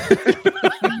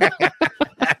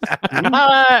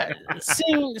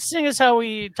 Seeing as how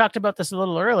we talked about this a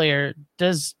little earlier,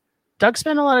 does Doug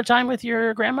spend a lot of time with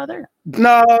your grandmother?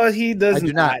 No, he does I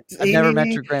do not. I've never met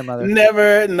your grandmother.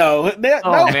 Never. No.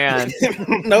 Oh, man.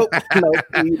 Nope.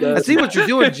 He does I see what you're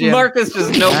doing, Jim. Marcus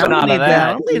just I noping don't out need of that. that.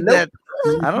 I don't need that.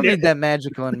 I don't need that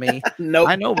magic on me. Nope.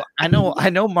 I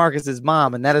know Marcus's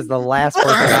mom, and that is the last person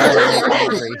I would make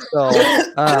angry. So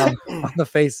on the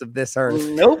face of this earth.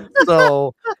 Nope.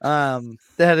 So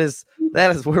that is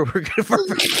where we're good for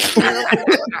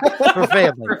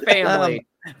family. For family.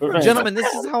 Gentlemen,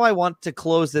 this is how I want to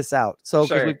close this out. So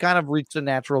because Sure. we've kind of reached a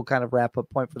natural kind of wrap up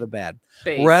point for the bad.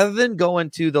 Face. Rather than go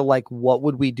into the like what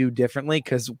would we do differently,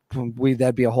 because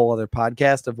that'd be a whole other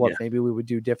podcast of what maybe we would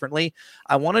do differently.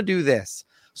 I want to do this.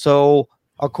 So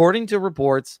according to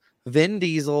reports, Vin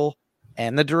Diesel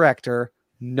and the director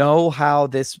know how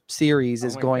this series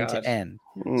is going to end.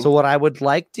 So what I would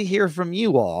like to hear from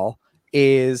you all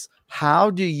is,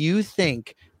 how do you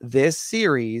think this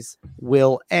series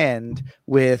will end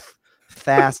with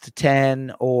Fast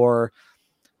 10 or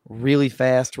really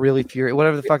fast, really furious,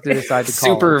 whatever the fuck they decide to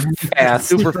call Super it. fast.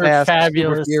 Super fast,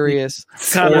 fabulous, super furious,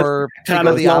 Kinda- or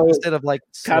kinda go the slow, opposite of like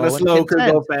Kind of and slow could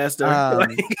content. go faster.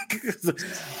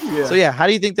 So yeah, how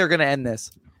do you think they're going to end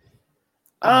this? Just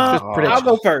I'll prediction.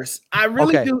 go first. I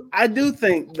really Okay. do. I do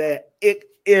think that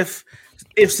if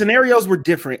scenarios were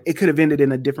different, it could have ended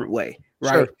in a different way,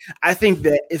 right? Sure. I think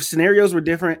that if scenarios were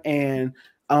different and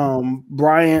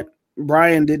Brian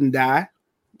didn't die,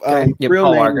 Okay. Yeah, real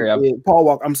Paul name Walker, yeah. is Paul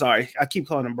Walker. I'm sorry, I keep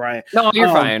calling him Brian. No, you're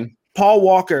fine. Paul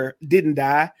Walker didn't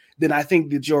die, then I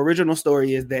think that your original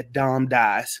story is that Dom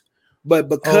dies. But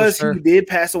because sure. he did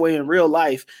pass away in real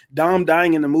life, Dom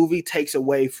dying in the movie takes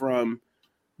away from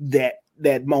that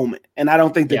moment. And I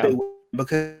don't think that they would,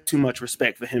 because too much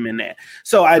respect for him in that.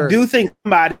 So I do think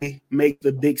somebody make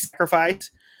the big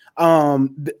sacrifice.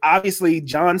 Obviously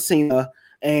John Cena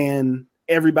and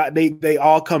everybody, they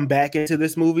all come back into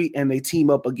this movie and they team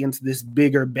up against this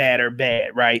bigger, badder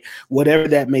bad, right? Whatever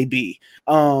that may be.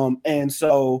 And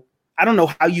so I don't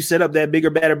know how you set up that bigger,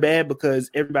 badder bad, because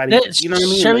everybody, you know what I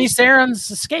mean? Charlize Theron's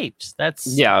escaped. That's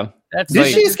Did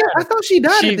she escape? I thought she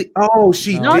died. She did.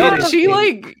 She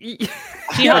like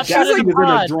she Yeah, hopped out of she the was in a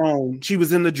pod. drone. She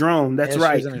was in the drone. That's Yeah, she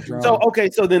right. was in a drone. So okay,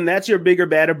 so then that's your bigger,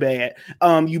 badder, bad.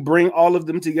 You bring all of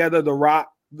them together. The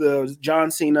Rock, the John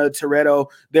Cena, Toretto.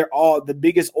 They're all the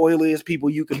biggest, oiliest people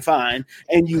you can find,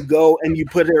 and you go and you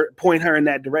point her in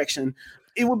that direction.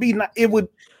 It would be. It would.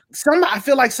 I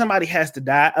feel like somebody has to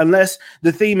die, unless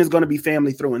the theme is going to be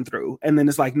family through and through, and then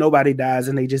it's like nobody dies,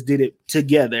 and they just did it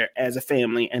together as a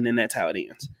family, and then that's how it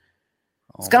ends.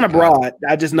 It's kind of broad.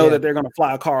 I just know that they're going to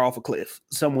fly a car off a cliff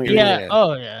somewhere. Yeah.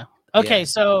 Oh yeah. Okay.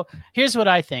 So here's what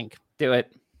I think. do it.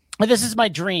 This is my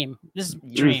dream. This is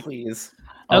my dream. Please.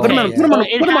 Okay. Put him on So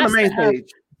it the has main to have- stage.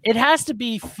 It has to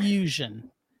be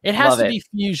fusion. It has Love to it. be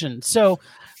fusion. So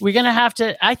we're gonna have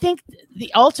to. I think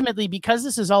ultimately, because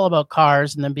this is all about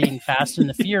cars and them being Fast and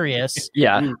the Furious,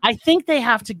 Yeah. I think they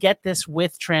have to get this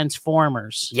with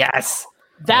Transformers. Yes.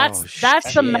 That's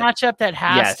the matchup that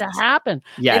has Yes. to happen.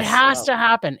 Yes. It has to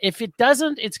happen. If it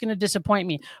doesn't, it's going to disappoint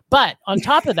me. But on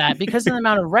top of that, because of the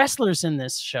amount of wrestlers in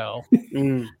this show,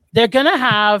 they're going to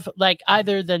have like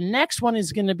either the next one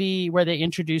is going to be where they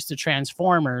introduce the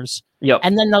Transformers, Yep.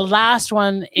 and then the last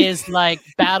one is like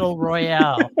Battle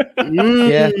Royale,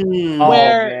 Yeah.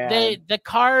 where the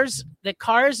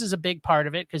cars is a big part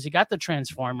of it because you got the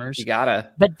Transformers, You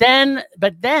gotta. but then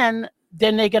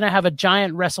they're going to have a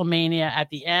giant WrestleMania at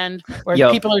the end where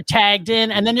Yep. people are tagged in,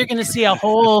 and then you're going to see a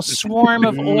whole swarm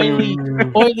of oily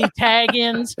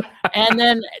tag-ins, and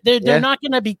then they're not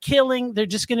going to be killing. They're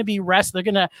just going to be They're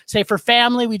going to say, for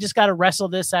family, we just got to wrestle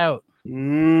this out. All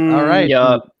right.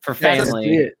 Yup. For That's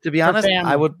family. To be honest,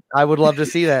 family. I would love to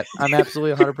see that. I'm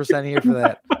absolutely 100% here for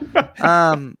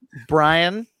that.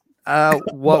 Brian,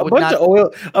 what would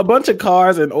not a bunch of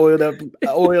cars and oiled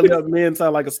up men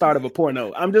sound like a start of a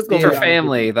porno. I'm just going For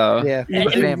family, though. yeah, for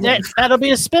And family. that'll be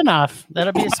a spin-off.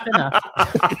 F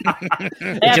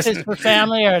Just- is for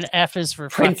family, or an F is for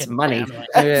Prince fucking money. family.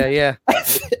 Yeah.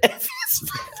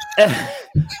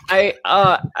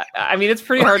 I mean, it's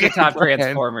pretty hard to top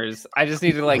Transformers. I just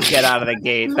need to like get out of the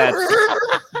gate.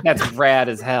 That's rad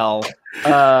as hell.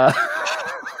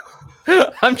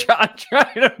 I'm trying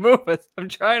to move us. I'm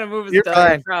trying to move us. You're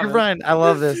fine. You're fine. I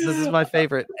love this. This is my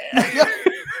favorite.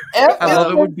 F I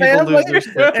love it when people lose their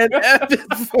shit. and F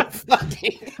is for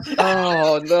funny.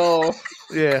 Oh no.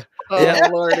 Yeah. Oh Yeah.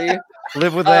 lordy.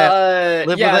 Live with that.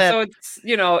 Live yeah, with that. so it's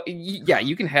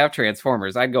you can have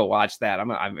Transformers. I'd go watch that.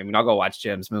 I'll go watch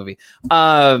Jim's movie.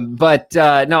 But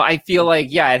no, I feel like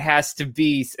it has to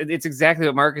be. It's exactly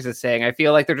what Marcus is saying. I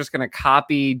feel like they're just gonna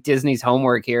copy Disney's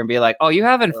homework here and be like, oh, you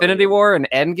have Infinity War and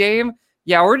Endgame.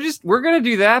 Yeah, we're gonna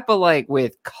do that, but like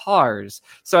with cars.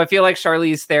 So I feel like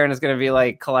Charlize Theron is gonna be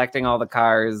like collecting all the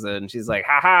cars, and she's like,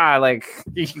 haha, like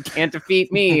you can't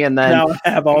defeat me. And then Now I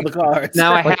have all the cards.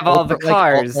 now I Like have all the Ultron-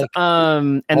 cars. like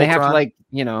And they have to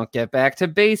Ultron. get back to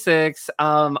basics.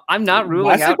 I'm not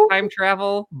ruling Bicycle? out time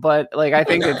travel, but like I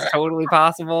think it's totally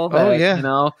possible. Oh, That,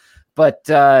 yeah. But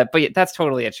yeah, that's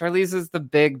totally it. Charlize is the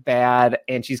big bad,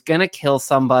 and she's gonna kill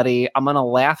somebody. I'm gonna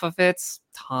laugh if it's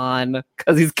Tan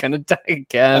because he's gonna die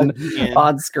again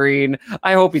on screen.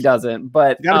 I hope he doesn't,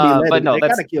 but Gotta be Letty. but no, They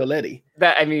that's gotta kill Letty.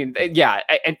 that. I mean, yeah,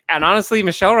 and honestly,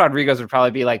 Michelle Rodriguez would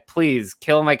probably be like, "Please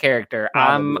kill my character.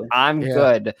 Probably. I'm Yeah.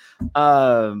 good."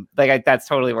 That's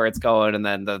totally where it's going. And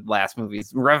then the last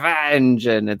movie's revenge,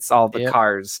 and it's all the Yep.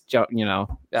 cars,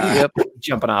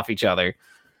 jumping off each other.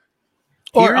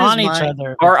 Or Here is on each my-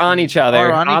 other. Or on each other,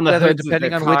 Or on the each other, hoods of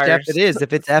depending the on which F cars. it is.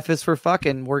 If it's F is for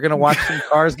fucking, we're gonna watch some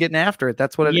cars getting after it.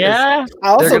 That's what it is. Yeah. I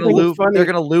also They're gonna think lube. it's funny. They're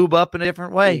gonna lube up in a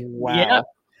different way. Wow. Yeah.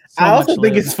 So I also much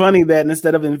think lube. it's funny that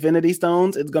instead of Infinity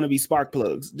Stones, it's going to be spark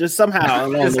plugs. Just somehow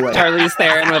along Just the way. Charlize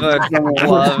Theron with a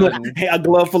glove. And, Hey, a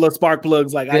glove full of spark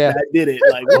plugs. Like Yeah. I did it.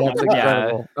 Like That's oh my God.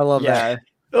 incredible. I love that.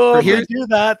 Oh, if Here's- we do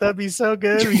that, that'd be so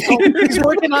good. He's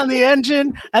working on the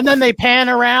engine, and then they pan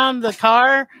around the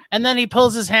car, and then he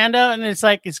pulls his hand out, and it's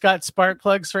like it's got spark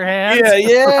plugs for hands.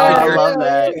 Yeah. I love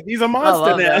that. He's a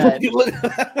monster love now. that.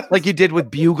 Look- Like you did with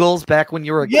bugles back when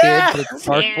you were a Yeah. kid. With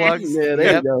spark plugs. Yeah, there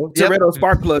Yep. you go. Yep. Toretto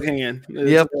spark plug hand.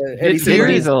 Yep. Eddie Vin Here Cibrian.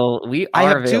 is- Diesel, we I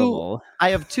are have two- available. I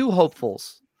have two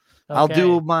hopefuls. I'll Okay.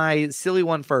 do my silly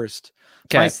one first.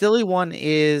 My Okay. silly one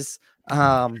is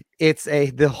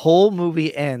the whole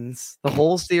movie ends, the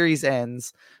whole series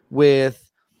ends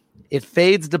with it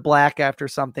fades to black after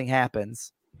something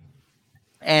happens.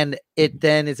 And it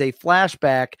then is a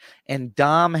flashback, and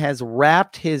Dom has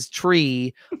wrapped his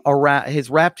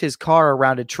car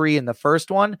around a tree in the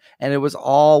first one, and it was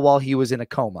all while he was in a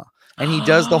coma. And he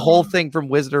does the whole thing from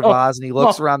Wizard of Oz, and he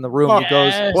looks around the room, and he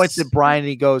goes, points at Yes. Brian, and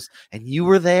he goes, "And you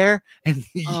were there, and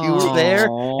you were there,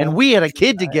 and we had a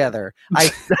kid together."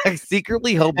 I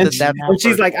secretly hope And that that's the And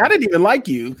she's first like, I one. didn't even like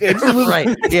you. Right,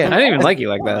 I yeah. didn't even like you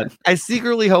like that. I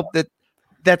secretly hope that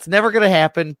that's never going to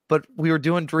happen. But we were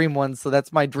doing dream ones, so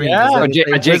that's my dream. Yeah. is that A, it's Ja-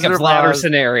 a a Jacob's Wizard of Ladder Oz.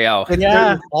 scenario. It's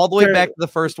Yeah. all the way Sure. back to the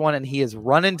first one, and he has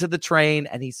run into the train,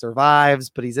 and he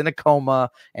survives, but he's in a coma,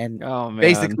 and Oh man.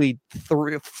 basically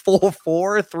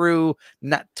 4 through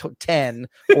not 10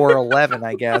 or 11,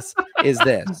 I guess, is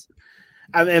this.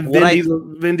 I mean,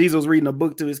 What Vin Diesel's reading a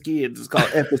book to his kids. It's called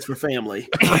F is for Family.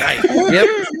 Yep.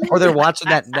 Or they're watching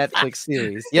that Netflix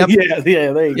series. Yep.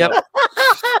 Yeah, there you Yep. go.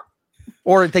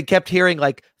 Or they kept hearing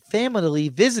like family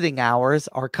visiting hours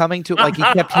are coming to, like he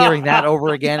kept hearing that over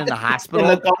again in the In hospital.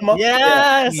 the coma.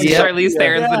 Yes. And Yep. Charlize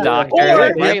Theron's Yeah. the doctor. Or-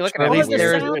 Like, why are you Yep, looking at Or me Charlize the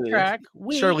Theron- weird? soundtrack.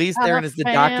 We Charlize have Theron a is the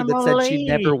doctor that said she'd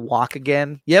never family. walk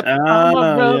again. Yep. My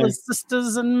Ah, brothers,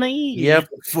 sisters, and me. Yep.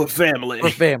 for family. For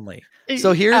family.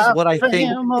 So here's what I think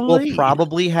will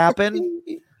probably happen.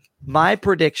 My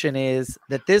prediction is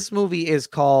that this movie is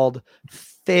called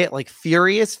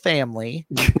Furious Family,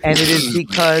 and it is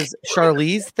because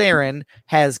Charlize Theron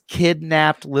has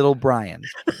kidnapped little Brian.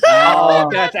 Oh,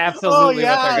 that's absolutely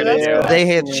yeah, what they're gonna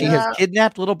that's do. She has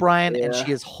kidnapped little Brian, and Yeah.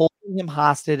 she is holding him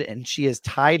hostage, and she has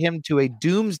tied him to a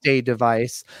doomsday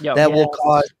device Yep. that will Yes.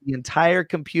 cause the entire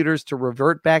computers to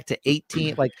revert back to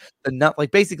 18, like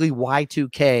basically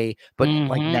Y2K, but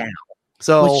like Mhm. now.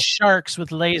 So with sharks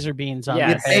with laser beams on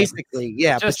Yes. their head. basically,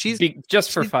 yeah, but just,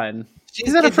 just for fun.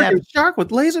 Is that a kidnapped- freaking shark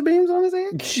with laser beams on his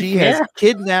head? she has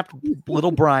kidnapped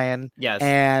little Brian, Yes.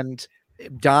 and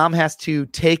Dom has to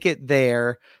take it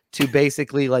there to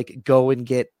basically like go and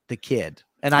get the kid.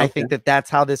 And I think that that's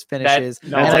how this finishes.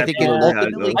 no, and I that's think it absolutely how it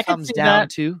ultimately goes. I can comes see down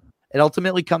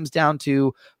that.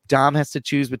 to Dom has to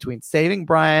choose between saving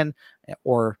Brian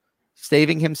or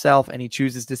saving himself, and he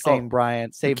chooses to save Oh,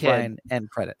 Brian, kid. Brian, and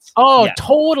credits. Oh, Yeah.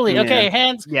 totally. Yeah. Okay,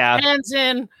 hands Yeah. hands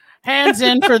in, Hands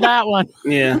in for that one.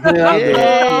 Yeah.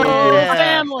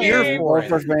 Family. Here for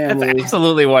For it. That's family.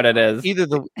 absolutely what it is. Either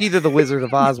the Wizard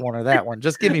of Oz one or that one.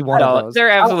 Just give me one of those. They're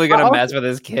absolutely gonna I'll- mess with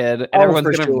his kid, and Oh, everyone's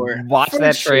for gonna sure. watch For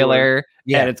that sure. trailer,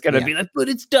 Yeah, and it's gonna yeah. be like, "But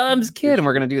it's Dom's kid," and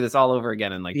we're gonna do this all over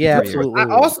again in like Yeah, 3 years. absolutely. I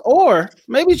also, or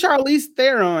maybe Charlize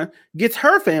Theron gets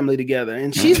her family together,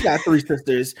 and she's got 3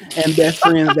 sisters and best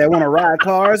friends that want to ride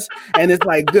cars, and it's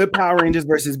like good Power Rangers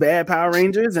versus bad Power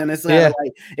Rangers, and it's Yeah.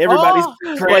 like everybody's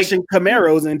crashing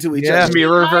Camaros into each Yeah. other.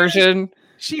 Mirror version.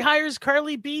 She hires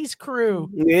Carly B's crew.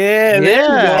 Yeah, there you Yeah.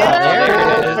 go.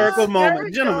 There it is. Circle There moment,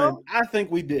 we gentlemen. go. I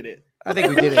think we did it. I think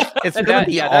we did it. It's That- going to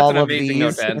be yeah, that's all an of amazing note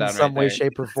these to end in on some right way, there.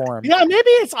 shape, or form. Yeah, maybe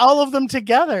it's all of them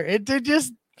together. They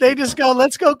just go,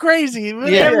 let's go crazy with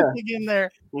Yeah. everything in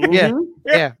there. Yeah. Mhm.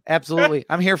 Yeah, absolutely.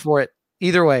 I'm here for it.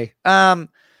 Either way.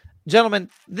 Gentlemen,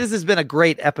 this has been a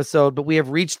great episode, but we have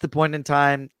reached the point in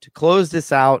time to close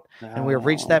this out, and we have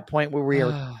reached that point where we are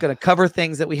going to cover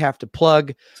things that we have to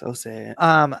plug. So sad.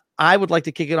 I would like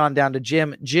to kick it on down to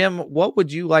Jim. Jim, what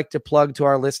would you like to plug to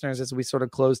our listeners as we sort of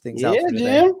close things out Yeah, for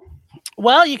today? Jim.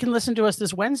 Well, you can listen to us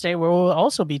this Wednesday where we'll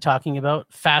also be talking about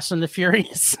Fast and the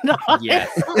Furious. Yes.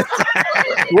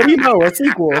 What do you know? A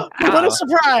sequel. What a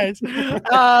surprise.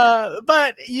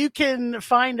 But you can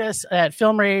find us at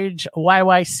Film Rage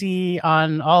YYC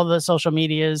on all the social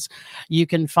medias. You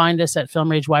can find us at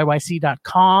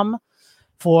filmrageyyc.com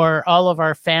for all of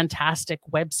our fantastic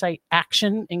website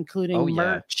action, including Oh, yeah.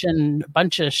 merch and a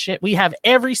bunch of shit. We have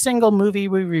every single movie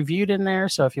we reviewed in there.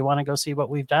 So if you want to go see what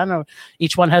we've done,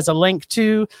 each one has a link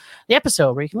to the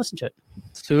episode where you can listen to it.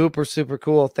 Super, super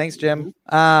cool. Thanks, Jim.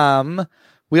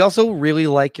 We also really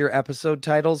like your episode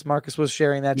titles. Marcus was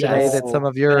sharing that today, Yes. that some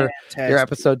of your Fantastic.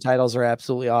 episode titles are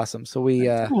absolutely awesome. So we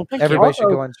Oh, thank you. everybody Also,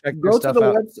 should go and check their Go to stuff the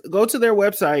out. go to their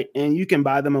website and you can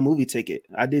buy them a movie ticket.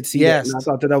 I did see Yes. that, and I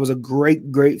thought that was a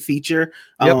great feature.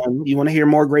 Yep. You want to hear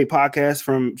more great podcasts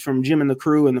from Jim and the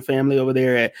crew and the family over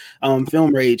there at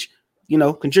Film Rage.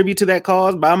 Contribute to that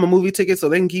cause. Buy them a movie ticket so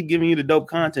they can keep giving you the dope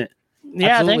content. Yeah,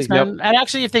 Absolutely. thanks, man. And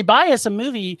actually, if they buy us a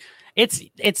movie, it's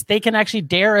they can actually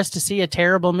dare us to see a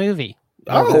terrible movie.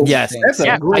 Oh, Yes. that's a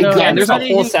Yeah, great. so- Yeah, and there's a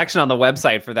Anybody whole who- section on the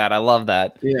website for that. I love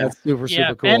that. Yeah. That's super,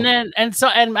 super cool.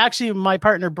 And actually my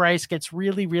partner Bryce gets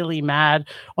really, really mad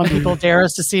when people dare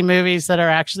us to see movies that are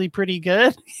actually pretty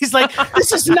good. He's like,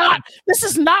 this is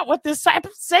not what this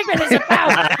segment is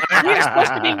about. We're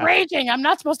supposed to be raging. I'm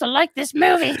not supposed to like this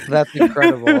movie. That's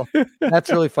incredible.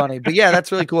 That's really funny. But yeah,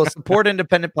 that's really cool. Support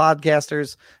independent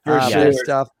podcasters. For Their sure.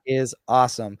 stuff is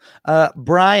awesome.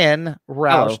 Brian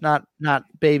Roush, not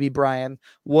baby Brian.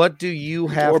 What do you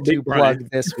have Or to Big plug Brian.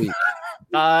 this week?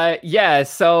 Yeah,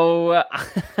 so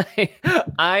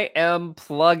I am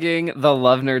plugging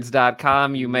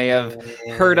thelovenerds.com. You may have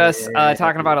heard us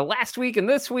talking about it last week and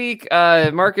this week.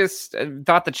 Marcus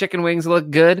thought the chicken wings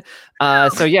looked good.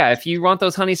 So yeah, if you want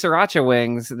those honey sriracha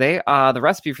wings, the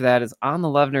recipe for that is on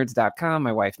thelovenerds.com.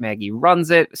 My wife Maggie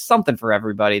runs it. Something for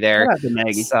everybody there. Shout out to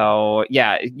Maggie. So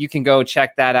yeah, you can go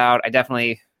check that out.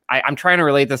 I'm trying to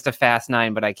relate this to Fast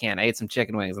 9, but I can't. I ate some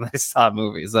chicken wings and I saw a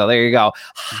movie. So there you go.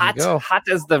 Hot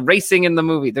as the racing in the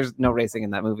movie. There's no racing in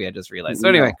that movie. I just realized. So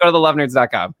anyway, go to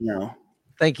thelovenerds.com. No.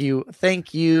 Thank you,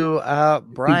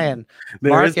 Brian.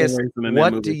 There is no Marcus, racism in that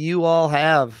what movie. do you all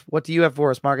have? What do you have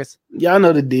for us, Marcus? Y'all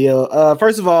know the deal.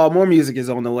 First of all, more music is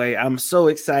on the way. I'm so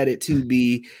excited to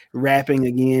be rapping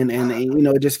again, and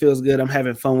it just feels good. I'm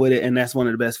having fun with it, and that's one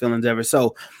of the best feelings ever.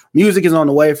 So, music is on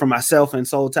the way for myself and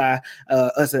Soul Tie,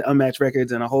 us at Unmatched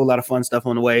Records, and a whole lot of fun stuff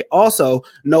on the way. Also,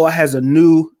 Noah has a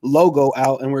new logo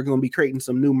out, and we're going to be creating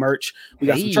some new merch. We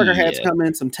got some trucker hats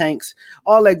coming, some tanks,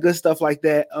 all that good stuff like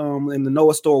that. And the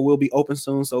Noah store will be open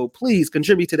soon, so please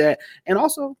contribute to that, and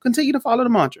also continue to follow the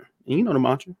mantra. And you know the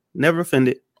mantra: never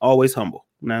offended, always humble.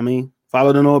 You know what I mean?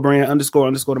 Follow the Noah brand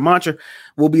 __ the mantra.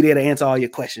 We'll be there to answer all your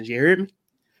questions. You heard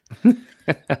me?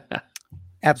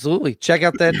 Absolutely. Check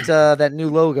out that new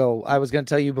logo. I was going to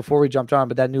tell you before we jumped on,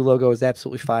 but that new logo is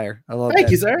absolutely fire. I love Thank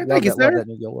that. you, sir. Love Thank you, that- love sir. that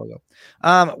new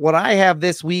logo. What I have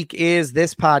this week is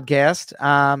this podcast.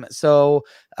 So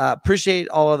appreciate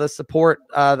all of the support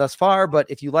thus far, but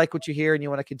if you like what you hear and you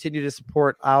want to continue to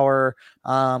support our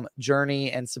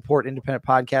journey and support independent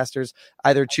podcasters,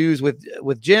 either choose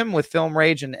with Jim with Film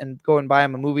Rage and go and buy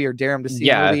him a movie or dare him to see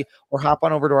a movie, or hop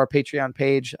on over to our Patreon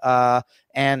page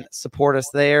and support us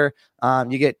there.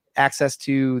 You get access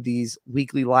to these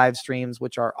weekly live streams,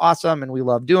 which are awesome, and we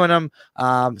love doing them.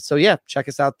 So yeah, check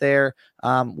us out there.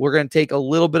 We're going to take a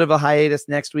little bit of a hiatus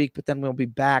next week, but then we'll be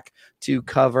back to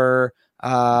cover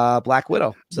Black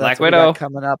Widow. So Black that's what we got Widow.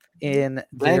 coming up in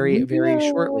Black very Widow.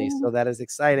 shortly. So that is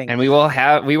exciting. And we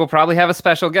will probably have a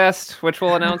special guest, which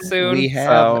we'll announce soon. We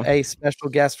have a special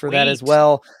guest for that as Sweet.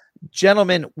 well.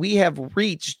 Gentlemen, we have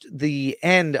reached the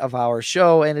end of our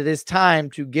show, and it is time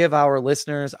to give our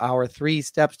listeners our 3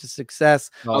 steps to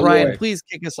success. Oh, Brian, Lord. please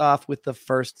kick us off with the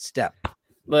first step.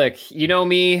 Look, you know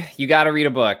me. You got to read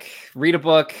a book. Read a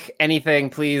book. Anything,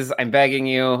 please. I'm begging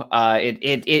you.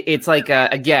 It's like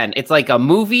it's like a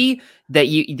movie that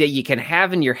you can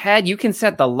have in your head. You can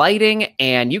set the lighting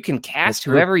and you can cast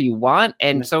whoever you want.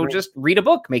 And so just read a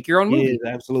book. Make your own movie.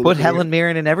 Yeah, absolutely. Put Helen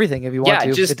Mirren in everything if you want to.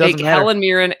 Yeah, just it doesn't take matter. Helen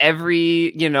Mirren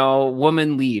every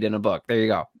woman lead in a book. There you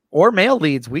go. Or male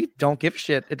leads. We don't give a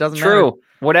shit. It doesn't matter. True.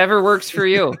 Whatever works for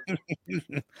you.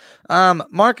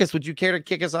 Marcus, would you care to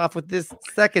kick us off with this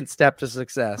second step to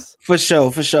success? For sure.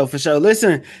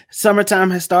 Listen, summertime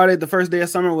has started. The first day of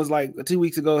summer was like 2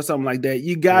 weeks ago or something like that.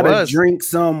 You gotta drink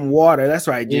some water. That's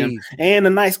right, Jim. And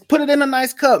put it in a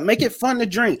nice cup. Make it fun to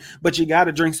drink, but you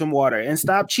gotta drink some water and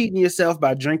stop cheating yourself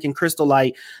by drinking Crystal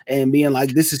Light and being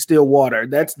like, this is still water.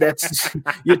 That's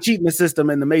you're cheating the system,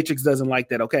 and the Matrix doesn't like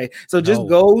that. Okay, so just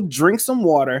go drink some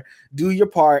water. Do your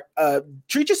part.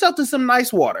 Treat yourself to some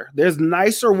nice water. There's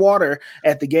nicer water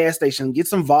at the gas station. Get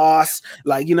some Voss.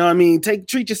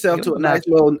 Treat yourself to a nice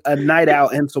little night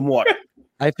out and some water.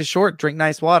 Life is short. Drink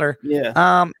nice water.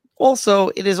 Yeah. Also,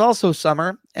 it is also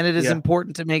summer, and it is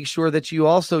important to make sure that you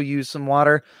also use some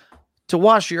water to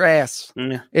wash your ass.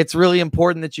 Yeah. It's really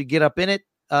important that you get up in it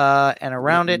and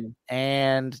around it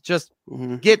and just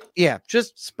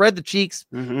just spread the cheeks,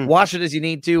 wash it as you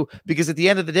need to, because at the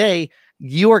end of the day,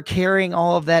 you are carrying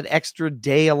all of that extra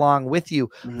day along with you.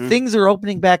 Things are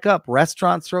opening back up.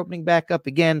 Restaurants are opening back up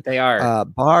again. They are.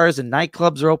 Bars and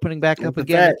nightclubs are opening back up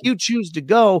again. If you choose to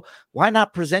go, why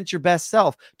not present your best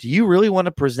self? Do you really want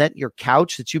to present your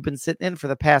couch that you've been sitting in for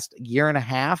the past year and a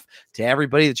half to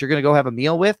everybody that you're going to go have a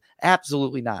meal with?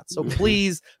 Absolutely not. So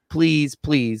please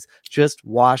just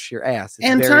wash your ass. It's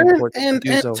and very turn important to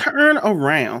do so. turn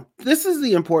around. This is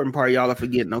the important part y'all are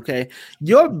forgetting. Okay,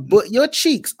 your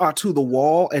cheeks are to the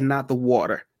wall and not the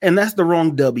water, and that's the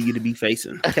wrong W to be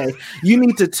facing. Okay, you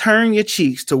need to turn your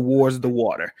cheeks towards the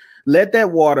water. Let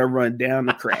that water run down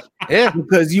the crack. Yeah,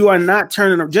 because you are not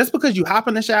turning. Just because you hop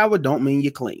in the shower, don't mean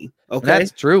you're clean. Okay,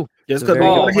 that's true. Just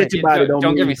because you hit your body,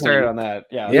 don't get me started on that.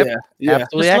 Yeah,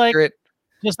 absolutely Just accurate.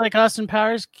 Just like Austin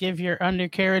Powers, give your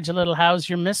undercarriage a little "How's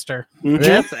your mister?"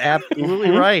 That's absolutely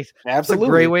right. That's a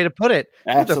great way to put it.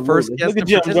 You're the first guest to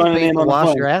participate in the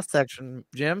wash your ass section,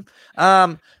 Jim.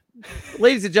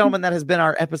 Ladies and gentlemen, that has been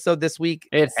our episode this week.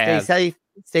 Stay safe,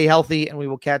 stay healthy, and we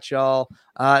will catch y'all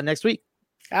next week.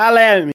 I'll